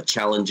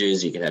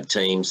challenges. You can have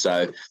teams.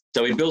 So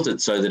we built it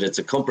so that it's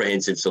a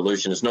comprehensive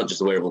solution. It's not just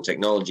a wearable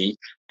technology,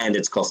 and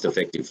it's cost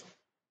effective.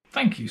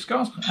 Thank you,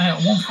 Scott.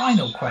 One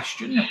final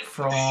question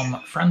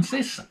from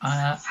Francis.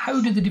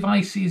 How do the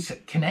devices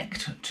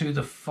connect to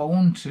the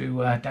phone to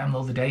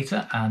download the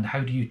data, and how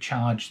do you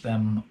charge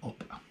them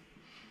up?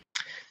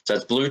 So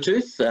it's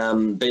Bluetooth.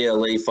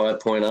 BLE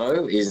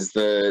 5.0 is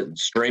the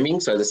streaming.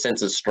 So the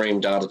sensors stream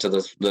data to the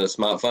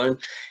smartphone.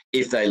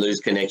 If they lose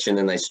connection,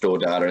 then they store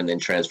data and then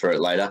transfer it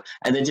later.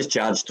 And then just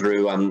charge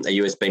through a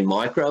USB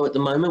micro at the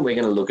moment. We're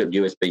going to look at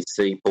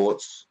USB-C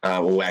ports.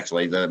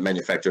 Actually, the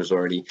manufacturer's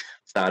already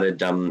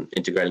started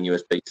integrating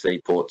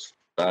USB-C ports.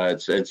 So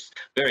it's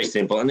very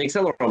simple. And the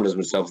accelerometers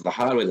themselves, the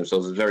hardware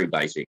themselves is very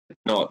basic. It's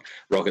not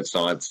rocket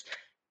science.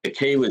 The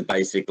key was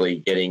basically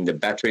getting the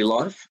battery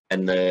life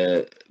and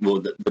the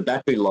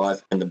battery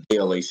life and the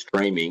BLE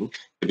streaming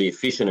to be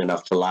efficient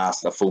enough to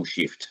last a full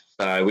shift.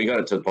 So we got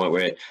it to the point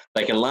where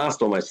they can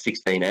last almost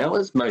 16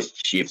 hours.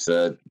 Most shifts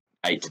are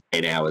 8 to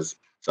 10 hours.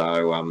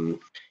 So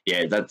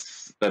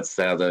that's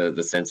how the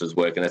sensors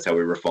work, and that's how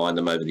we refine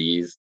them over the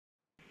years.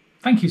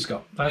 Thank you,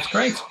 Scott. That's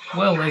great.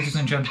 Well, ladies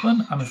and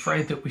gentlemen, I'm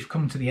afraid that we've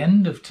come to the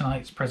end of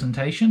tonight's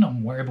presentation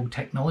on wearable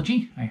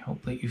technology. I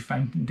hope that you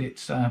found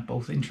it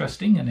both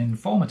interesting and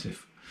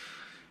informative.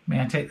 May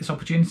I take this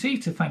opportunity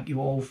to thank you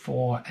all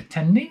for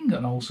attending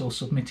and also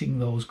submitting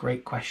those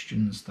great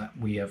questions that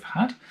we have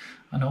had,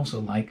 and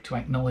also like to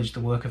acknowledge the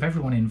work of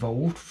everyone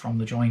involved from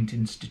the joint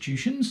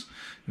institutions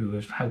who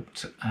have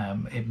helped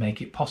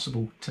make it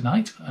possible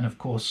tonight, and of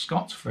course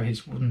Scott for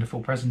his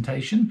wonderful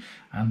presentation,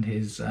 and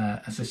his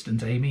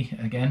assistant Amy,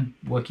 again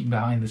working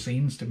behind the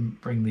scenes to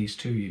bring these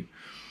to you.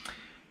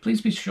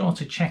 Please be sure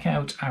to check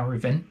out our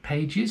event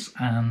pages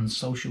and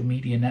social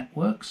media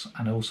networks,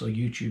 and also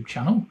YouTube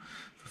channel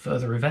for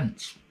further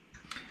events.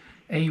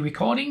 A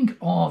recording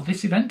of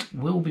this event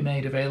will be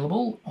made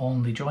available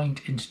on the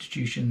Joint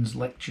Institutions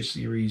Lecture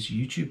Series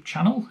YouTube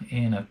channel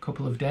in a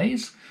couple of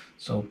days,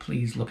 so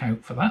please look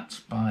out for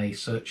that by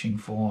searching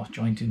for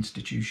Joint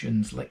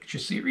Institutions Lecture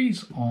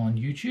Series on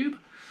YouTube.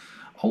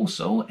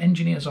 Also,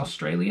 Engineers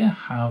Australia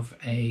have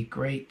a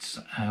great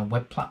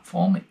web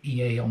platform,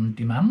 EA On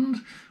Demand,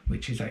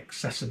 which is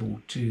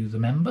accessible to the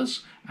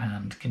members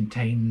and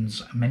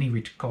contains many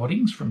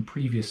recordings from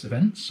previous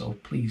events, so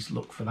please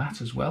look for that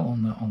as well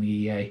on the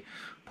EA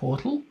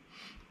portal.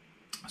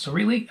 So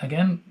really,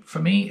 again, for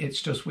me, it's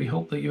just we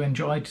hope that you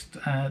enjoyed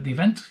the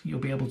event. You'll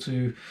be able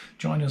to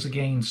join us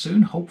again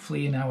soon,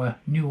 hopefully in our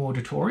new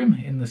auditorium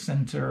in the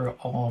centre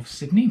of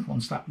Sydney,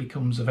 once that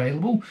becomes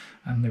available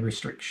and the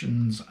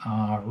restrictions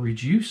are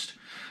reduced.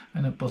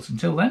 But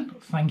until then,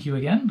 thank you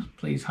again.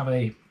 Please have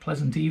a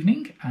pleasant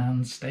evening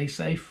and stay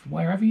safe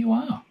wherever you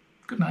are.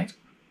 Good night.